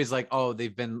 it's always like, oh,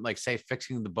 they've been like, say,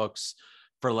 fixing the books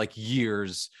for like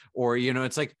years, or,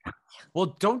 it's like,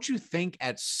 well, don't you think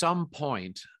at some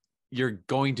point you're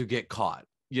going to get caught?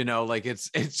 Like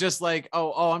it's just like,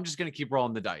 oh, I'm just going to keep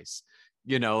rolling the dice.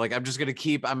 Like I'm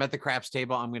at the craps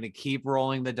table. I'm going to keep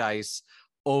rolling the dice.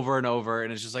 over and over.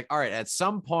 And it's just like, all right, at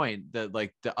some point that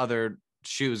like the other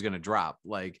shoe is going to drop.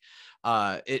 Like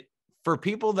it for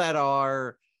people that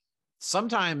are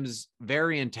sometimes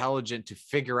very intelligent to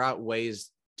figure out ways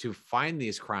to find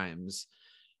these crimes.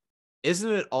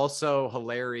 Isn't it also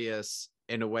hilarious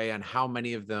in a way on how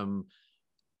many of them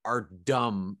are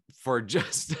dumb for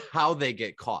just how they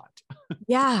get caught?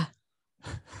 Yeah.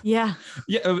 Yeah.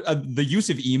 The use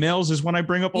of emails is one I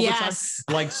bring up all the time.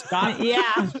 Like,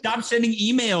 stop sending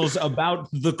emails about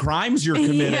the crimes you're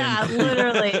committing. Yeah,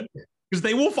 literally. Because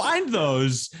they will find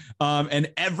those.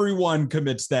 And everyone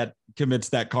commits that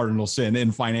cardinal sin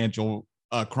in financial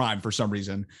crime for some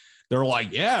reason. They're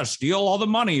like, yeah, steal all the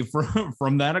money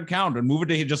from that account and move it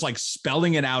to just like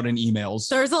spelling it out in emails.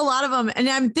 There's a lot of them. And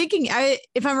I'm thinking,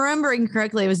 if I'm remembering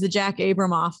correctly, it was the Jack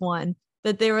Abramoff one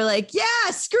that they were like,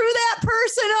 yeah, screw that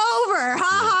person over. Ha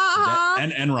ha ha.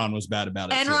 And Enron was bad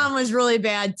about it. Enron was really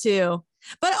bad too.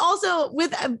 But also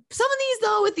with some of these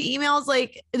though, with the emails,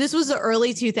 like this was the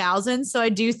early 2000s. So I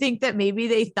do think that maybe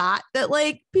they thought that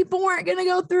like people weren't going to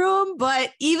go through them.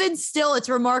 But even still, it's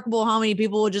remarkable how many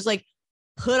people would just like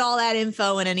put all that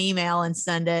info in an email and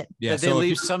send it. Yeah. They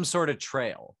leave some sort of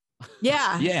trail.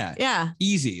 Yeah. Yeah.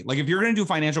 Easy. Like if you're going to do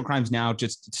financial crimes now,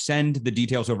 just send the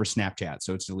details over Snapchat.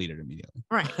 So it's deleted immediately.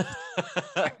 Right.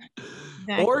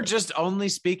 Exactly. Or just only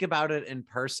speak about it in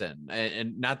person.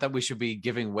 And not that we should be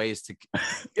giving ways to,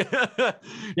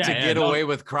 get away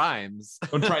with crimes.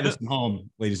 Don't try this at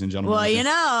home, ladies and gentlemen. Well, you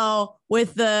know,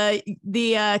 with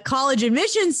the college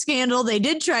admissions scandal, they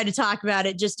did try to talk about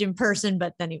it just in person,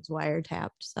 but then he was wiretapped.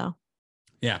 So.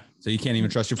 Yeah. So you can't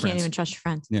even trust your friends. Can't even trust your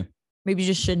friends. Yeah. Maybe you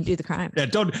just shouldn't do the crime. Yeah,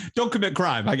 don't commit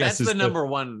crime. I guess that's the number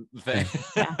one thing.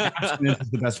 Abstinence is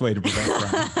the best way to prevent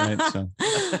crime, right? So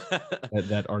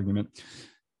that argument.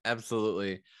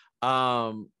 Absolutely.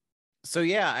 So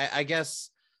yeah, I guess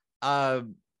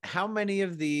how many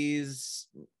of these?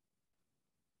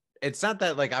 It's not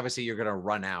that like obviously you're gonna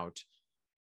run out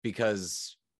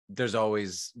because there's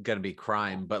always gonna be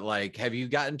crime, but like, have you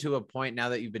gotten to a point now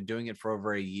that you've been doing it for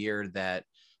over a year that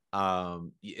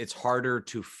it's harder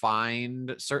to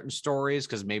find certain stories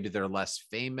because maybe they're less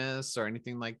famous or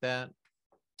anything like that?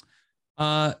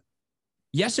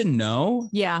 Yes and no.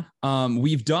 Yeah.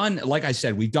 We've done, like I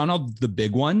said, we've done all the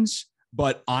big ones,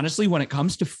 but honestly, when it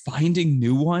comes to finding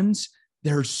new ones,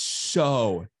 there's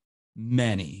so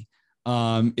many.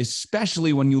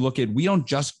 Especially when you look at, we don't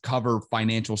just cover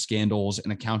financial scandals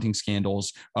and accounting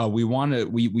scandals.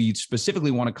 We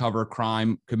specifically want to cover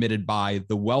crime committed by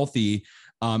the wealthy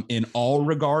in all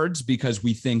regards, because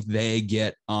we think they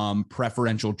get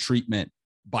preferential treatment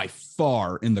by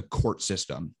far in the court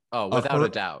system. Oh, without a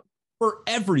doubt. For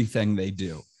everything they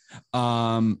do.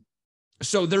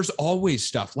 So there's always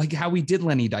stuff like how we did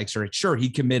Lenny Dykstra. Sure, he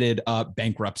committed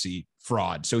bankruptcy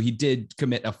fraud. So he did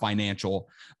commit a financial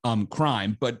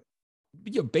crime, but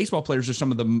baseball players are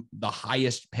some of the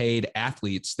highest paid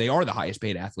athletes. They are the highest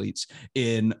paid athletes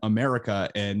in America.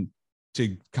 And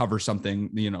to cover something,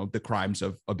 the crimes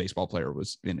of a baseball player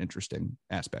was an interesting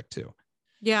aspect too.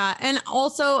 Yeah. And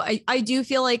also I do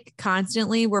feel like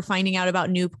constantly we're finding out about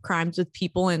new crimes with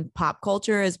people in pop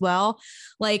culture as well.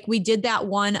 Like we did that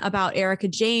one about Erica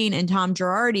Jane and Tom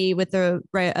Girardi with the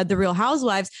Real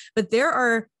Housewives, but there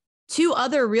are 2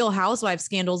 other Real Housewives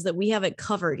scandals that we haven't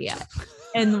covered yet.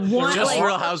 And one just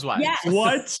Real Housewives. Yes,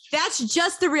 what? That's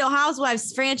just the Real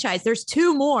Housewives franchise. There's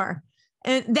 2 more.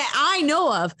 And that I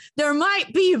know of. There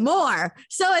might be more.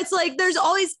 So it's like, there's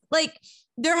always like,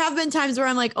 there have been times where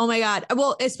I'm like, oh my God.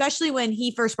 Well, especially when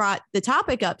he first brought the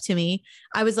topic up to me,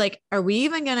 I was like, are we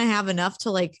even going to have enough to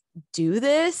like do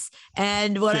this?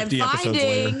 And what I'm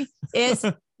finding is,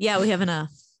 yeah, we have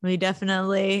enough. We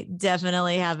definitely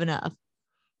have enough.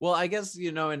 Well, I guess,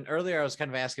 and earlier I was kind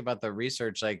of asking about the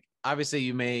research. Like, obviously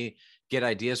you may get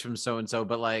ideas from so-and-so,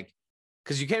 but like,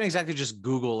 because you can't exactly just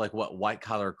Google like what white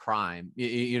collar crime,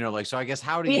 like, so I guess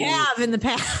how do you have in the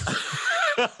past?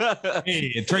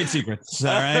 Hey, trade secrets.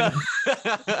 All right.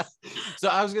 So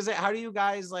I was gonna say, how do you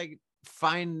guys like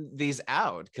find these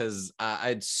out? Because I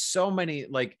had so many,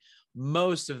 like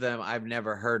most of them I've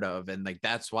never heard of, and like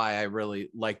that's why I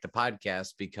really like the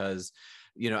podcast, because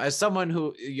as someone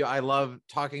who I love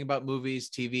talking about movies,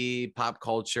 TV, pop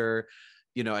culture.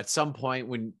 At some point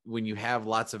when you have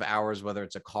lots of hours, whether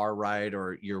it's a car ride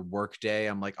or your work day,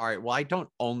 I'm like, all right, well, I don't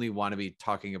only want to be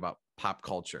talking about pop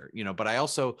culture, but I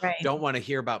also don't want to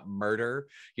hear about murder,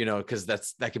 because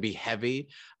that could be heavy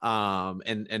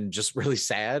and just really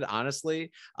sad,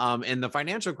 honestly. And the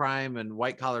financial crime and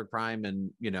white collar crime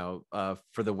and,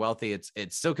 for the wealthy,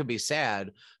 it still could be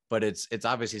sad, but it's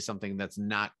obviously something that's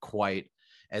not quite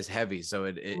as heavy. So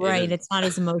it's not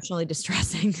as emotionally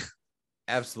distressing.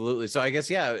 Absolutely. So I guess,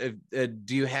 yeah.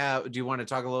 Do you want to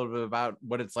talk a little bit about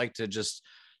what it's like to just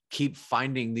keep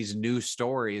finding these new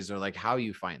stories, or like how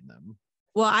you find them?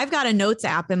 Well, I've got a notes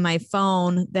app in my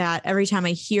phone that every time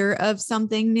I hear of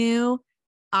something new,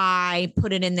 I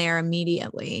put it in there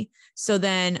immediately. So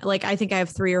then, like, I think I have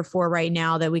 3 or 4 right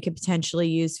now that we could potentially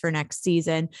use for next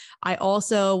season. I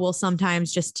also will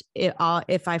sometimes just,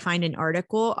 if I find an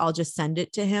article, I'll just send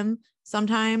it to him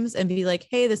sometimes and be like,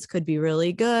 hey, this could be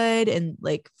really good. And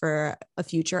like for a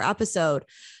future episode.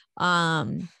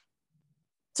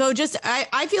 So just,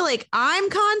 I feel like I'm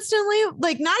constantly,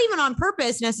 like, not even on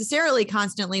purpose necessarily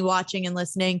constantly watching and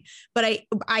listening, but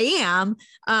I am.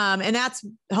 And that's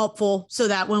helpful so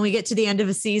that when we get to the end of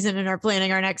a season and are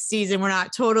planning our next season, we're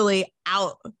not totally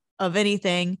out of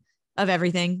everything.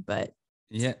 But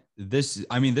Yeah,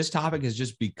 this topic has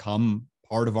just become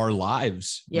part of our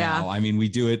lives now. Yeah. I mean, we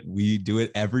do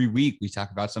it every week. We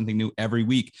talk about something new every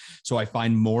week. So I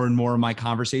find more and more of my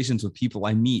conversations with people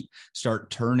I meet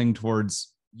start turning towards,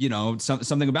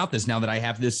 something about this now that I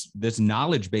have this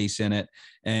knowledge base in it,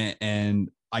 and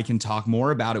I can talk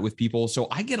more about it with people. So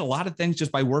I get a lot of things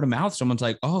just by word of mouth. Someone's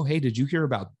like, oh, hey, did you hear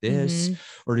about this?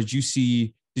 Or did you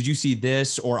see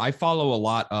this? Or I follow a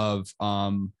lot of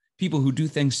people who do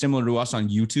things similar to us on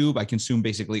YouTube. I consume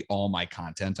basically all my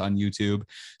content on YouTube.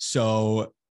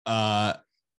 So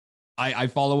I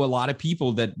follow a lot of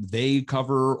people that they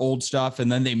cover old stuff, and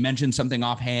then they mention something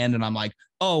offhand, and I'm like,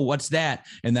 oh, what's that?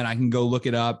 And then I can go look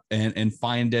it up and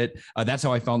find it. That's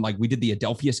how I found, like, we did the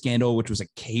Adelphia scandal, which was a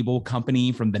cable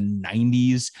company from the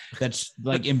 90s that's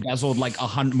like embezzled like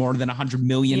more than $100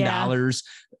 million. Yeah.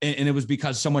 And it was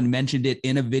because someone mentioned it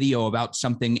in a video about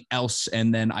something else.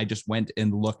 And then I just went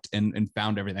and looked and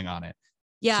found everything on it.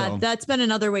 Yeah, So that's been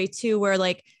another way too, where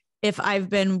like if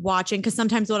I've been watching, because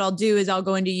sometimes what I'll do is I'll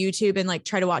go into YouTube and like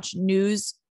try to watch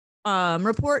news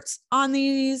reports on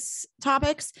these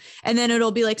topics, and then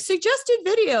it'll be like suggested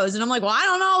videos, and I'm like, well, I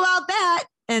don't know about that.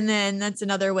 And then that's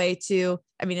another way to,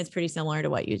 I mean, it's pretty similar to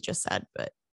what you just said,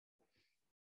 but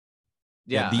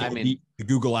yeah, the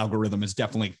Google algorithm has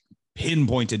definitely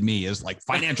pinpointed me as like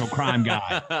financial crime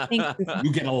guy.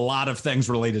 You get a lot of things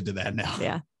related to that now.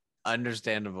 Yeah.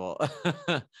 Understandable.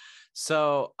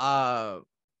 So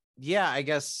yeah, I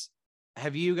guess,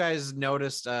 have you guys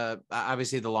noticed,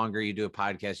 obviously the longer you do a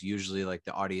podcast, usually like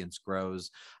the audience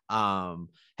grows. Have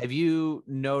you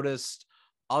noticed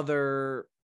other,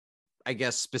 I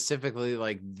guess, specifically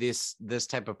like this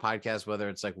type of podcast, whether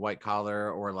it's like white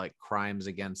collar or like crimes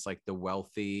against like the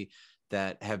wealthy,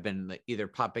 that have been like either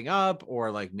popping up,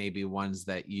 or like maybe ones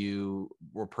that you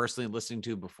were personally listening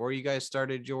to before you guys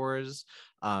started yours?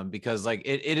 Because like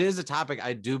it is a topic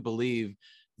I do believe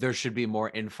there should be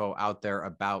more info out there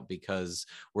about, because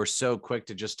we're so quick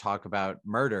to just talk about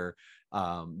murder,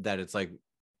 that it's like,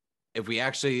 if we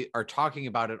actually are talking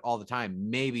about it all the time,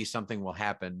 maybe something will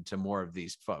happen to more of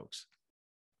these folks.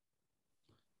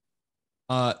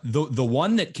 The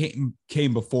one that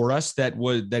came before us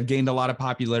that gained a lot of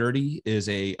popularity is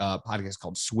a podcast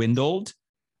called Swindled.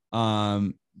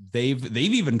 They've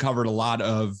even covered a lot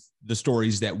of the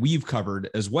stories that we've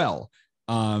covered as well.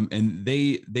 And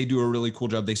they do a really cool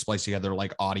job. They splice together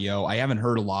like audio. I haven't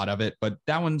heard a lot of it, but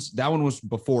that one was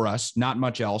before us, not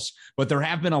much else, but there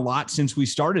have been a lot since we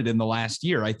started in the last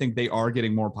year. I think they are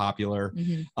getting more popular.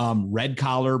 Red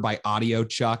Collar by Audio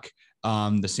Chuck.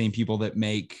 The same people that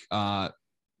make,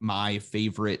 My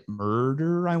Favorite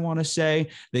Murder, I want to say.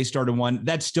 They started one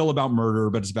that's still about murder,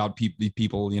 but it's about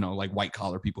people, like white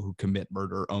collar people who commit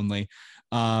murder only.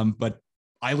 But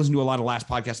I listen to a lot of Last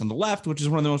Podcast on the Left, which is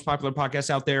one of the most popular podcasts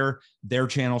out there. Their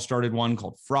channel started one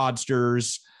called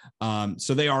Fraudsters.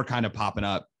 So they are kind of popping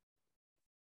up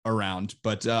around,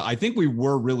 but I think we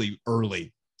were really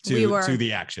early to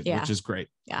the action, which is great.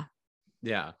 Yeah.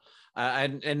 Yeah.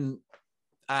 And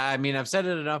I mean, I've said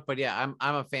it enough, but yeah,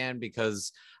 I'm a fan,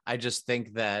 because I just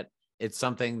think that it's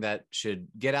something that should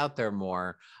get out there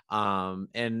more.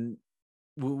 And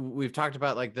we've talked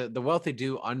about like the wealthy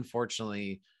do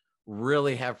unfortunately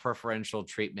really have preferential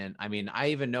treatment. I mean, I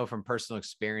even know from personal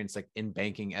experience, like in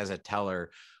banking as a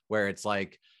teller, where it's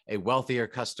like a wealthier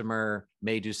customer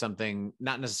may do something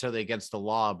not necessarily against the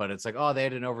law, but it's like, oh, they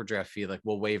had an overdraft fee, like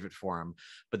we'll waive it for them.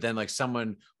 But then like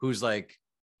someone who's like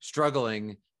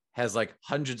struggling has like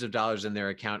hundreds of dollars in their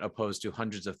account opposed to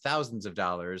hundreds of thousands of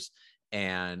dollars,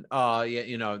 and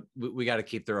yeah, we got to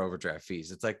keep their overdraft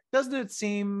fees. It's like, doesn't it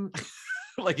seem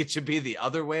like it should be the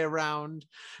other way around?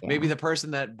 Yeah. Maybe the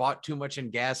person that bought too much in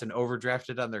gas and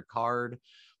overdrafted on their card,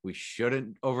 we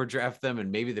shouldn't overdraft them.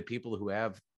 And maybe the people who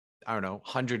have, I don't know,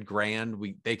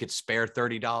 $100,000, they could spare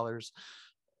 $30.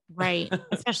 Right.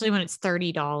 Especially when it's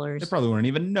 $30. They probably wouldn't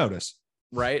even notice.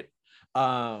 right?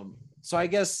 So I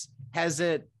guess, has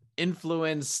it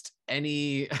influenced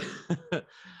any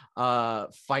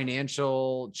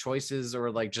financial choices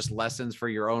or like just lessons for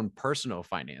your own personal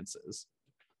finances?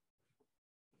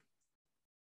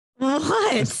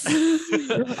 What?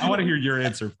 I want to hear your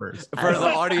answer first. For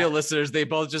the audio listeners, they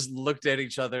both just looked at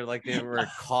each other like they were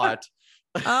caught.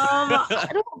 I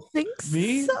don't think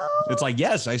Me? so. It's like,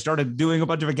 yes, I started doing a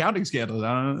bunch of accounting scandals.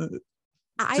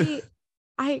 I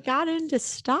got into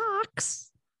stocks.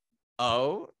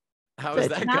 Oh, how is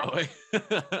But that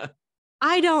going?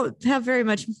 I don't have very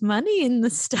much money in the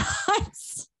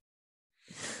stocks.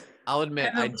 I'll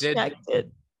admit, I did. checked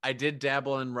it. I did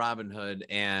dabble in Robinhood,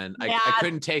 and Yeah. I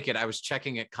couldn't take it. I was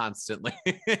checking it constantly.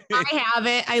 I have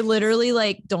it. I literally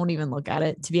like don't even look at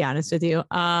it, to be honest with you.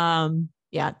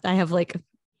 Yeah, I have like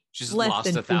She's less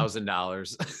lost than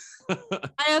 $1,000.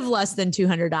 I have less than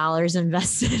 $200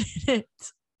 invested in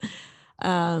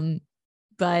it.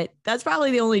 But that's probably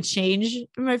the only change in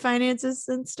my finances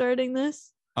since starting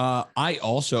this. I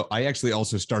actually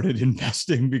also started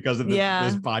investing because of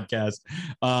this podcast.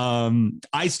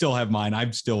 I still have mine.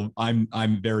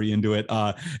 I'm very into it.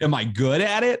 Am I good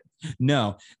at it?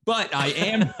 No, but I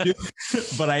am,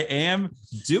 but I am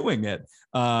doing it.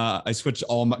 I switched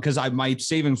all because my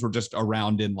savings were just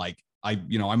around in like,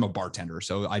 I'm a bartender.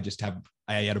 So I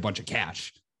had a bunch of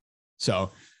cash.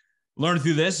 So learned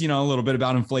through this, a little bit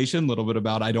about inflation, a little bit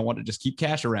about, I don't want to just keep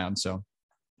cash around. So.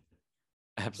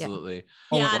 Absolutely.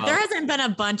 Yeah, there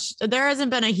hasn't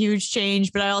been a huge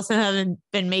change, but I also haven't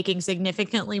been making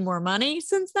significantly more money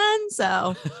since then.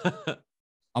 So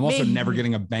I'm also never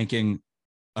getting a banking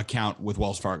account with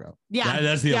Wells Fargo. Yeah.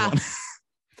 That's the other one.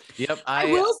 Yep. I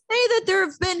will say that there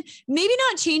have been maybe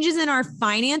not changes in our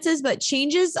finances, but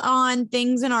changes on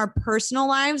things in our personal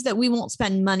lives that we won't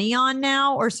spend money on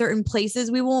now, or certain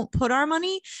places we won't put our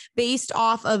money based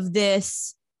off of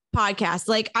this podcast.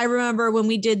 Like I remember when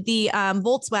we did the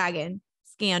Volkswagen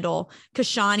scandal, because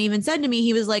Sean even said to me,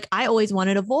 he was like, I always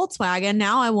wanted a Volkswagen.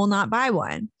 Now I will not buy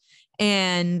one.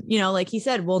 And, like he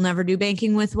said, we'll never do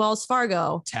banking with Wells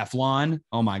Fargo. Teflon.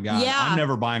 Oh my God. Yeah. I'm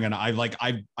never buying an,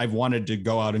 I've wanted to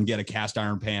go out and get a cast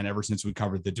iron pan ever since we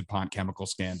covered the DuPont chemical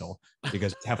scandal,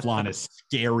 because Teflon is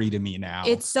scary to me now.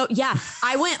 It's so, yeah.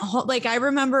 I went home. Like, I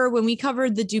remember when we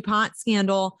covered the DuPont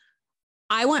scandal,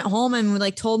 I went home and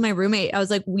like told my roommate, I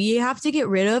was like, we have to get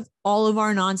rid of all of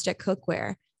our nonstick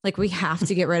cookware. Like we have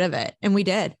to get rid of it. And we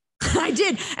did. I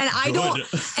did. And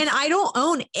I don't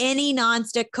own any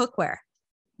nonstick cookware.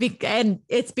 And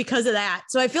it's because of that.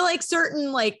 So I feel like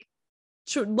certain like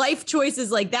life choices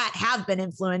like that have been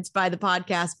influenced by the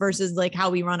podcast versus like how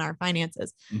we run our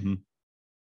finances. Mm-hmm.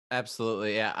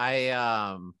 Absolutely. Yeah.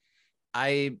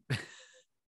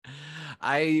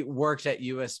 I worked at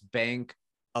US Bank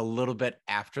a little bit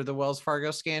after the Wells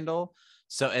Fargo scandal.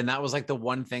 So, and that was like the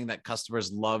one thing that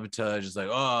customers love to just like,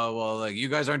 oh, well, like you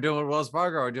guys aren't doing what Wells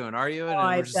Fargo are doing, are you? And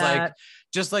we're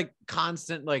just like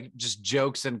constant, like just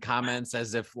jokes and comments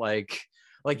as if like,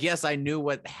 yes, I knew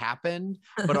what happened,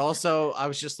 but also I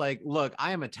was just like, look,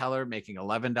 I am a teller making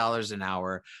 $11 an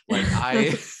hour. Like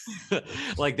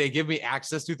like they give me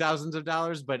access to thousands of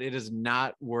dollars, but it is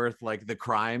not worth like the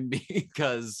crime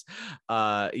because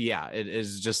it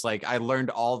is just like, I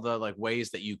learned all the like ways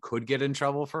that you could get in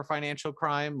trouble for financial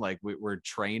crime. Like we're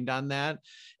trained on that.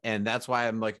 And that's why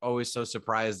I'm like always so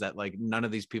surprised that like none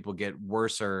of these people get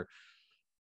worse or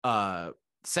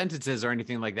sentences or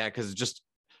anything like that. Cause just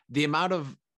the amount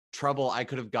of trouble I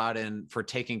could have gotten for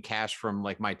taking cash from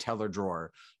like my teller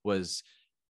drawer was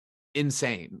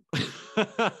insane.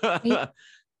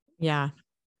 Yeah.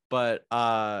 But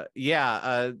that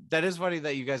is funny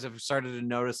that you guys have started to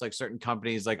notice like certain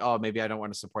companies like, oh, maybe I don't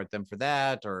want to support them for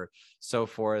that or so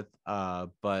forth.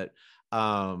 And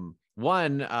I'm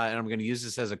going to use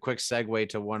this as a quick segue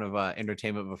to one of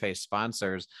Entertainment Buffet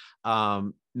sponsors.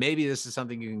 Maybe this is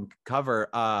something you can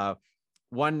cover.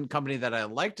 One company that I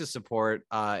like to support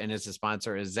and is a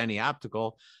sponsor is Zenni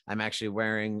Optical. I'm actually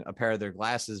wearing a pair of their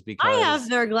glasses because I have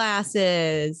their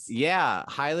glasses. Yeah,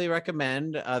 highly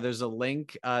recommend. There's a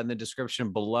link in the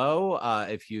description below.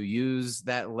 If you use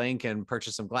that link and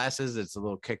purchase some glasses, it's a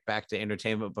little kickback to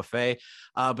Entertainment Buffet.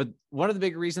 But one of the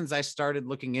big reasons I started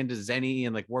looking into Zenni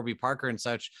and like Warby Parker and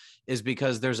such is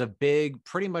because there's a big,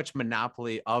 pretty much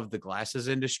monopoly of the glasses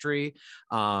industry.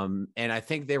 And I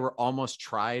think they were almost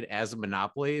tried as a monopoly.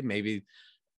 Maybe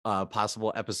a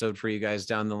possible episode for you guys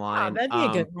down the line. Oh, that'd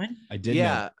be a good one. I did.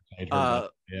 Yeah.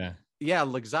 Yeah,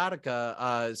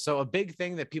 Luxottica. So a big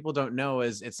thing that people don't know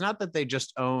is it's not that they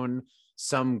just own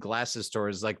some glasses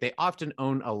stores, like they often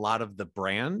own a lot of the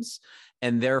brands.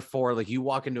 And therefore, like you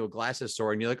walk into a glasses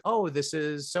store and you're like, oh, this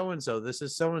is so-and-so, this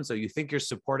is so-and-so. You think you're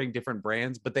supporting different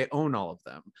brands, but they own all of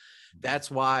them. That's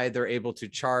why they're able to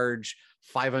charge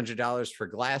 $500 for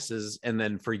glasses. And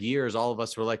then for years, all of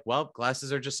us were like, well,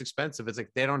 glasses are just expensive. It's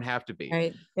like, they don't have to be.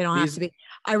 Right. They don't have to be.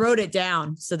 I wrote it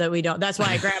down so that we don't. That's why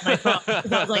I grabbed my phone. I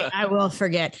was like, I will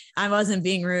forget. I wasn't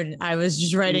being rude. I was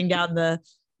just writing down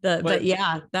but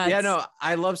yeah, no,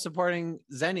 I love supporting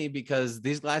Zenni because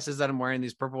these glasses that I'm wearing,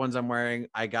 these purple ones I'm wearing,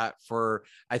 I got for,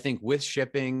 I think with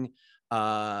shipping,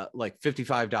 like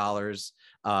 $55.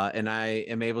 And I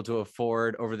am able to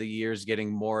afford over the years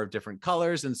getting more of different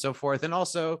colors and so forth. And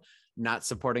also not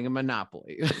supporting a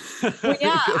monopoly. Well,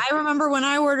 yeah. I remember when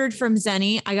I ordered from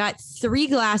Zenni, I got 3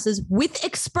 glasses with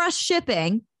express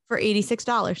shipping for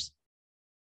 $86.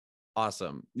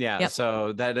 Awesome. Yeah. Yep.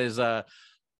 So that is a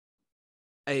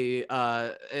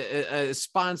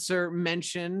sponsor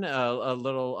mention, a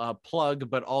little plug,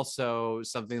 but also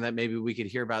something that maybe we could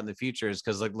hear about in the future is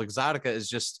because like Luxottica is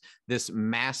just this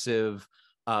massive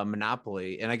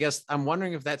monopoly. And I guess I'm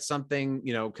wondering if that's something,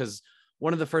 you know, because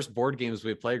one of the first board games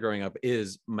we played growing up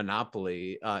is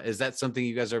Monopoly. Is that something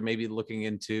you guys are maybe looking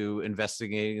into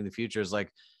investigating in the future, is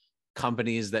like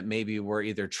companies that maybe were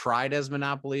either tried as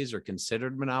monopolies or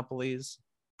considered monopolies?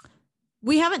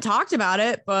 We haven't talked about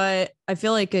it, but I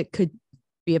feel like it could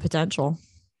be a potential.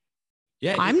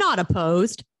 Yeah, I'm not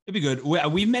opposed. It'd be good.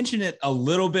 We mentioned it a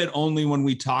little bit only when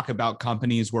we talk about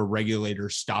companies where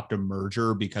regulators stopped a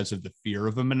merger because of the fear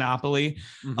of a monopoly.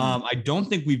 Mm-hmm. I don't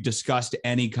think we've discussed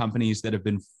any companies that have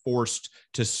been forced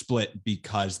to split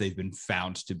because they've been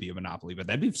found to be a monopoly, but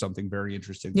that'd be something very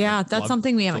interesting. Yeah, that's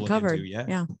something we haven't covered.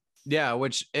 Yeah,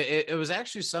 which it was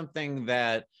actually something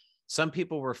that some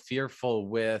people were fearful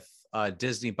with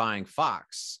Disney buying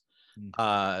Fox.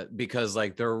 Because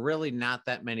like there are really not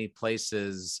that many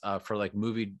places for like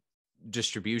movie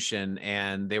distribution,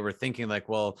 and they were thinking like,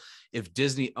 well, if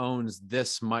Disney owns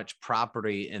this much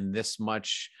property and this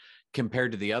much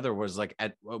compared to the other, was like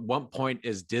at what point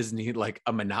is Disney like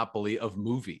a monopoly of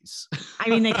movies? I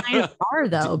mean, they kind of are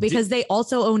though, because they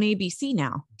also own ABC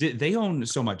now. They own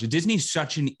so much. Disney's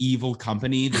such an evil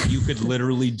company that you could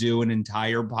literally do an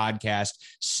entire podcast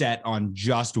set on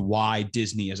just why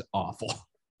Disney is awful.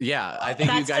 Yeah, I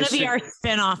think that's going to be our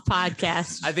spinoff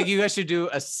podcast. I think you guys should do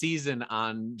a season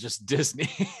on just Disney.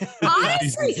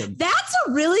 Honestly, that's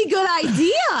a really good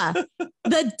idea.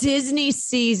 The Disney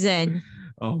season.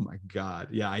 Oh my God.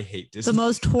 Yeah, I hate Disney. The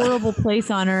most horrible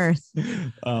place on earth.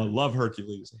 Love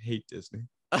Hercules. I hate Disney.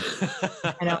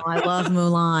 I know. I love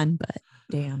Mulan, but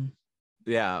damn.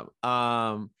 Yeah.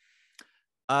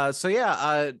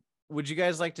 Would you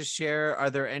guys like to share?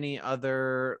 Are there any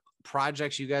other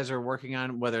projects you guys are working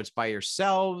on, whether it's by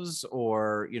yourselves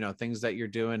or, you know, things that you're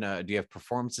doing? Do you have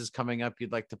performances coming up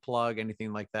you'd like to plug,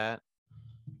 anything like that?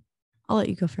 I'll let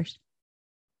you go first.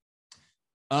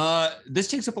 This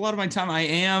takes up a lot of my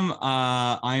time.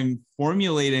 I'm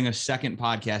formulating a second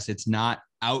podcast. It's not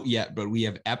out yet, but we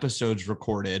have episodes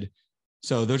recorded,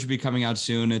 so those should be coming out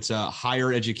soon. It's a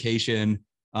higher education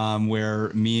where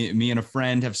me and a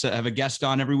friend have a guest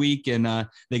on every week, and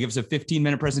they give us a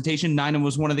 15-minute presentation. Nina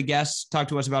was one of the guests, talked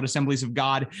to us about Assemblies of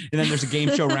God, and then there's a game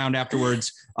show round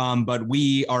afterwards. But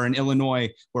we are in Illinois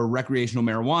where recreational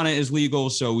marijuana is legal,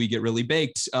 so we get really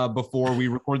baked before we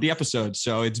record the episode.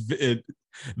 So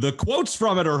the quotes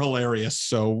from it are hilarious.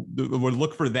 So we'll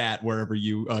look for that wherever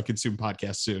you consume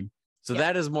podcasts soon. So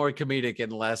that is more comedic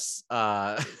and less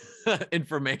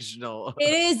informational.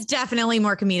 It is definitely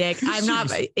more comedic. I'm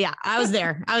not. Yeah, I was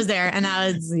there. And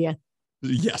I was, yeah.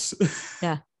 Yes.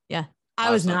 Yeah. Yeah. I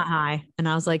was not high. And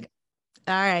I was like,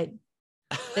 all right.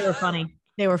 They were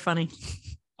funny.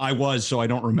 I was, so I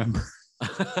don't remember.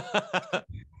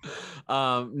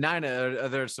 Nina, are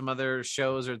there some other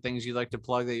shows or things you'd like to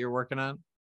plug that you're working on?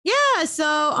 Yeah. So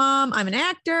I'm an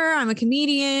actor, I'm a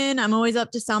comedian, I'm always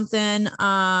up to something.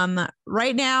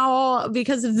 Right now,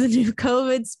 because of the new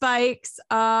COVID spikes,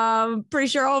 pretty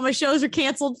sure all my shows are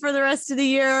canceled for the rest of the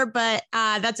year, but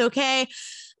that's okay.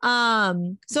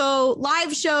 So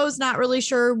live shows, not really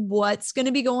sure what's going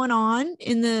to be going on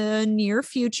in the near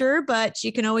future, but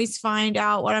you can always find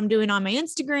out what I'm doing on my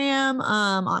Instagram,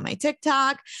 on my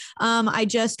TikTok. I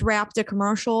just wrapped a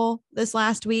commercial this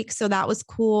last week, so that was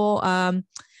cool.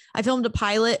 I filmed a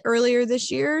pilot earlier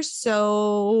this year,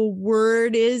 so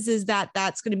word is that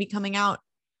that's going to be coming out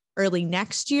early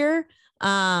next year.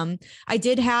 I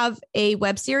did have a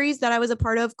web series that I was a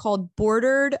part of called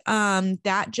Bordered,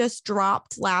 that just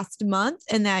dropped last month,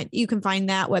 and that you can find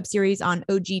that web series on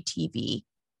OGTV.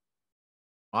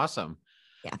 Awesome.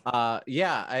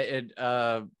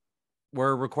 Yeah.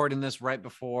 we're recording this right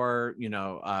before,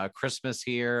 Christmas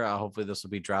here. Hopefully this will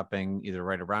be dropping either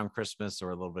right around Christmas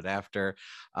or a little bit after.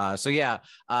 So yeah,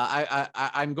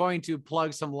 I'm going to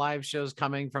plug some live shows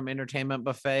coming from Entertainment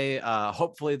Buffet.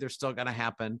 Hopefully they're still going to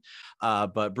happen.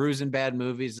 But Brews and Bad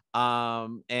Movies.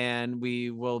 And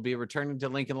we will be returning to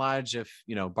Lincoln Lodge if,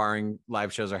 barring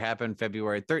live shows are happen,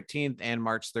 February 13th and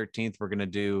March 13th. We're going to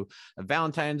do a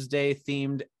Valentine's Day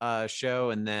themed show.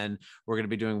 And then we're going to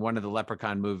be doing one of the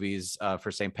Leprechaun movies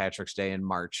for St. Patrick's Day in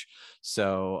March.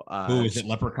 So who is it?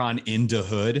 Leprechaun into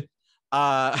Hood?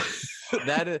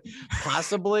 That is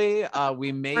possibly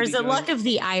we may or is it Luck of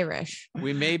the Irish?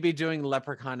 We may be doing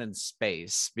Leprechaun in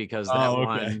Space because that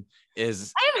one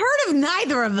is I have heard of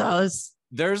neither of those.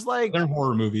 They're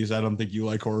horror movies. I don't think you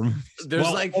like horror movies. There's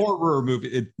horror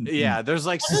movie. There's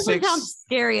like that doesn't sound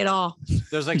scary at all.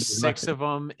 There's like 6 of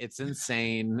them. It's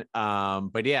insane.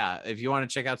 But yeah, if you want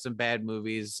to check out some bad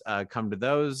movies, come to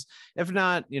those. If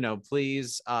not,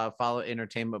 please follow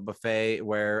Entertainment Buffet,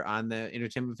 where on the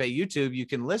Entertainment Buffet YouTube, you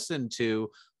can listen to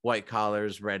White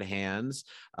Collars, Red Hands.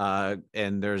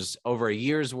 And there's over a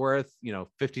year's worth,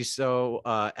 50 so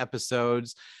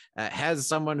episodes. Has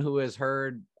someone who has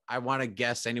heard, I want to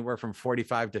guess, anywhere from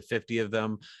 45 to 50 of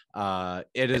them.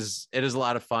 It is a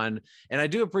lot of fun. And I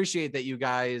do appreciate that you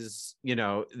guys,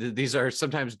 these are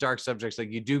sometimes dark subjects.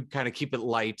 Like, you do kind of keep it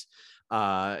light,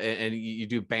 and you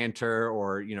do banter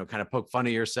or, kind of poke fun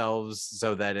of yourselves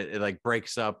so that it like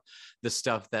breaks up the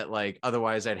stuff that, like,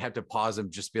 otherwise I'd have to pause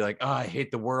and just be like, oh, I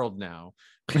hate the world now.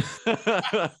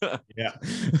 Yeah.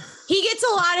 He gets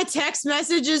a lot of text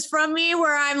messages from me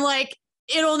where I'm like,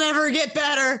 it'll never get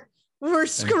better. We're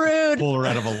screwed. Pull her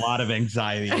out of a lot of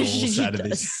anxiety out of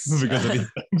these because of these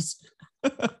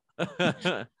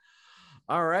things.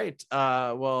 All right.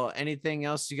 Well, anything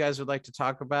else you guys would like to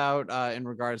talk about in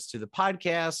regards to the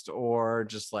podcast or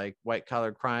just like white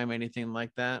collar crime, anything like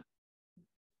that?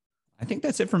 I think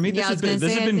that's it for me. This has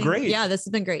been great. Yeah, this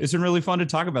has been great. It's been really fun to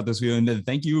talk about this with you. And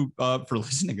thank you for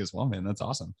listening as well, man. That's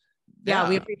awesome. Yeah,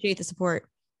 we appreciate the support.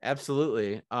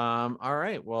 Absolutely. All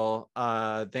right. Well,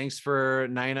 thanks for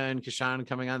Nina and Kashan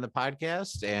coming on the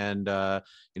podcast, and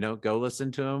go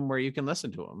listen to them where you can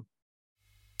listen to them.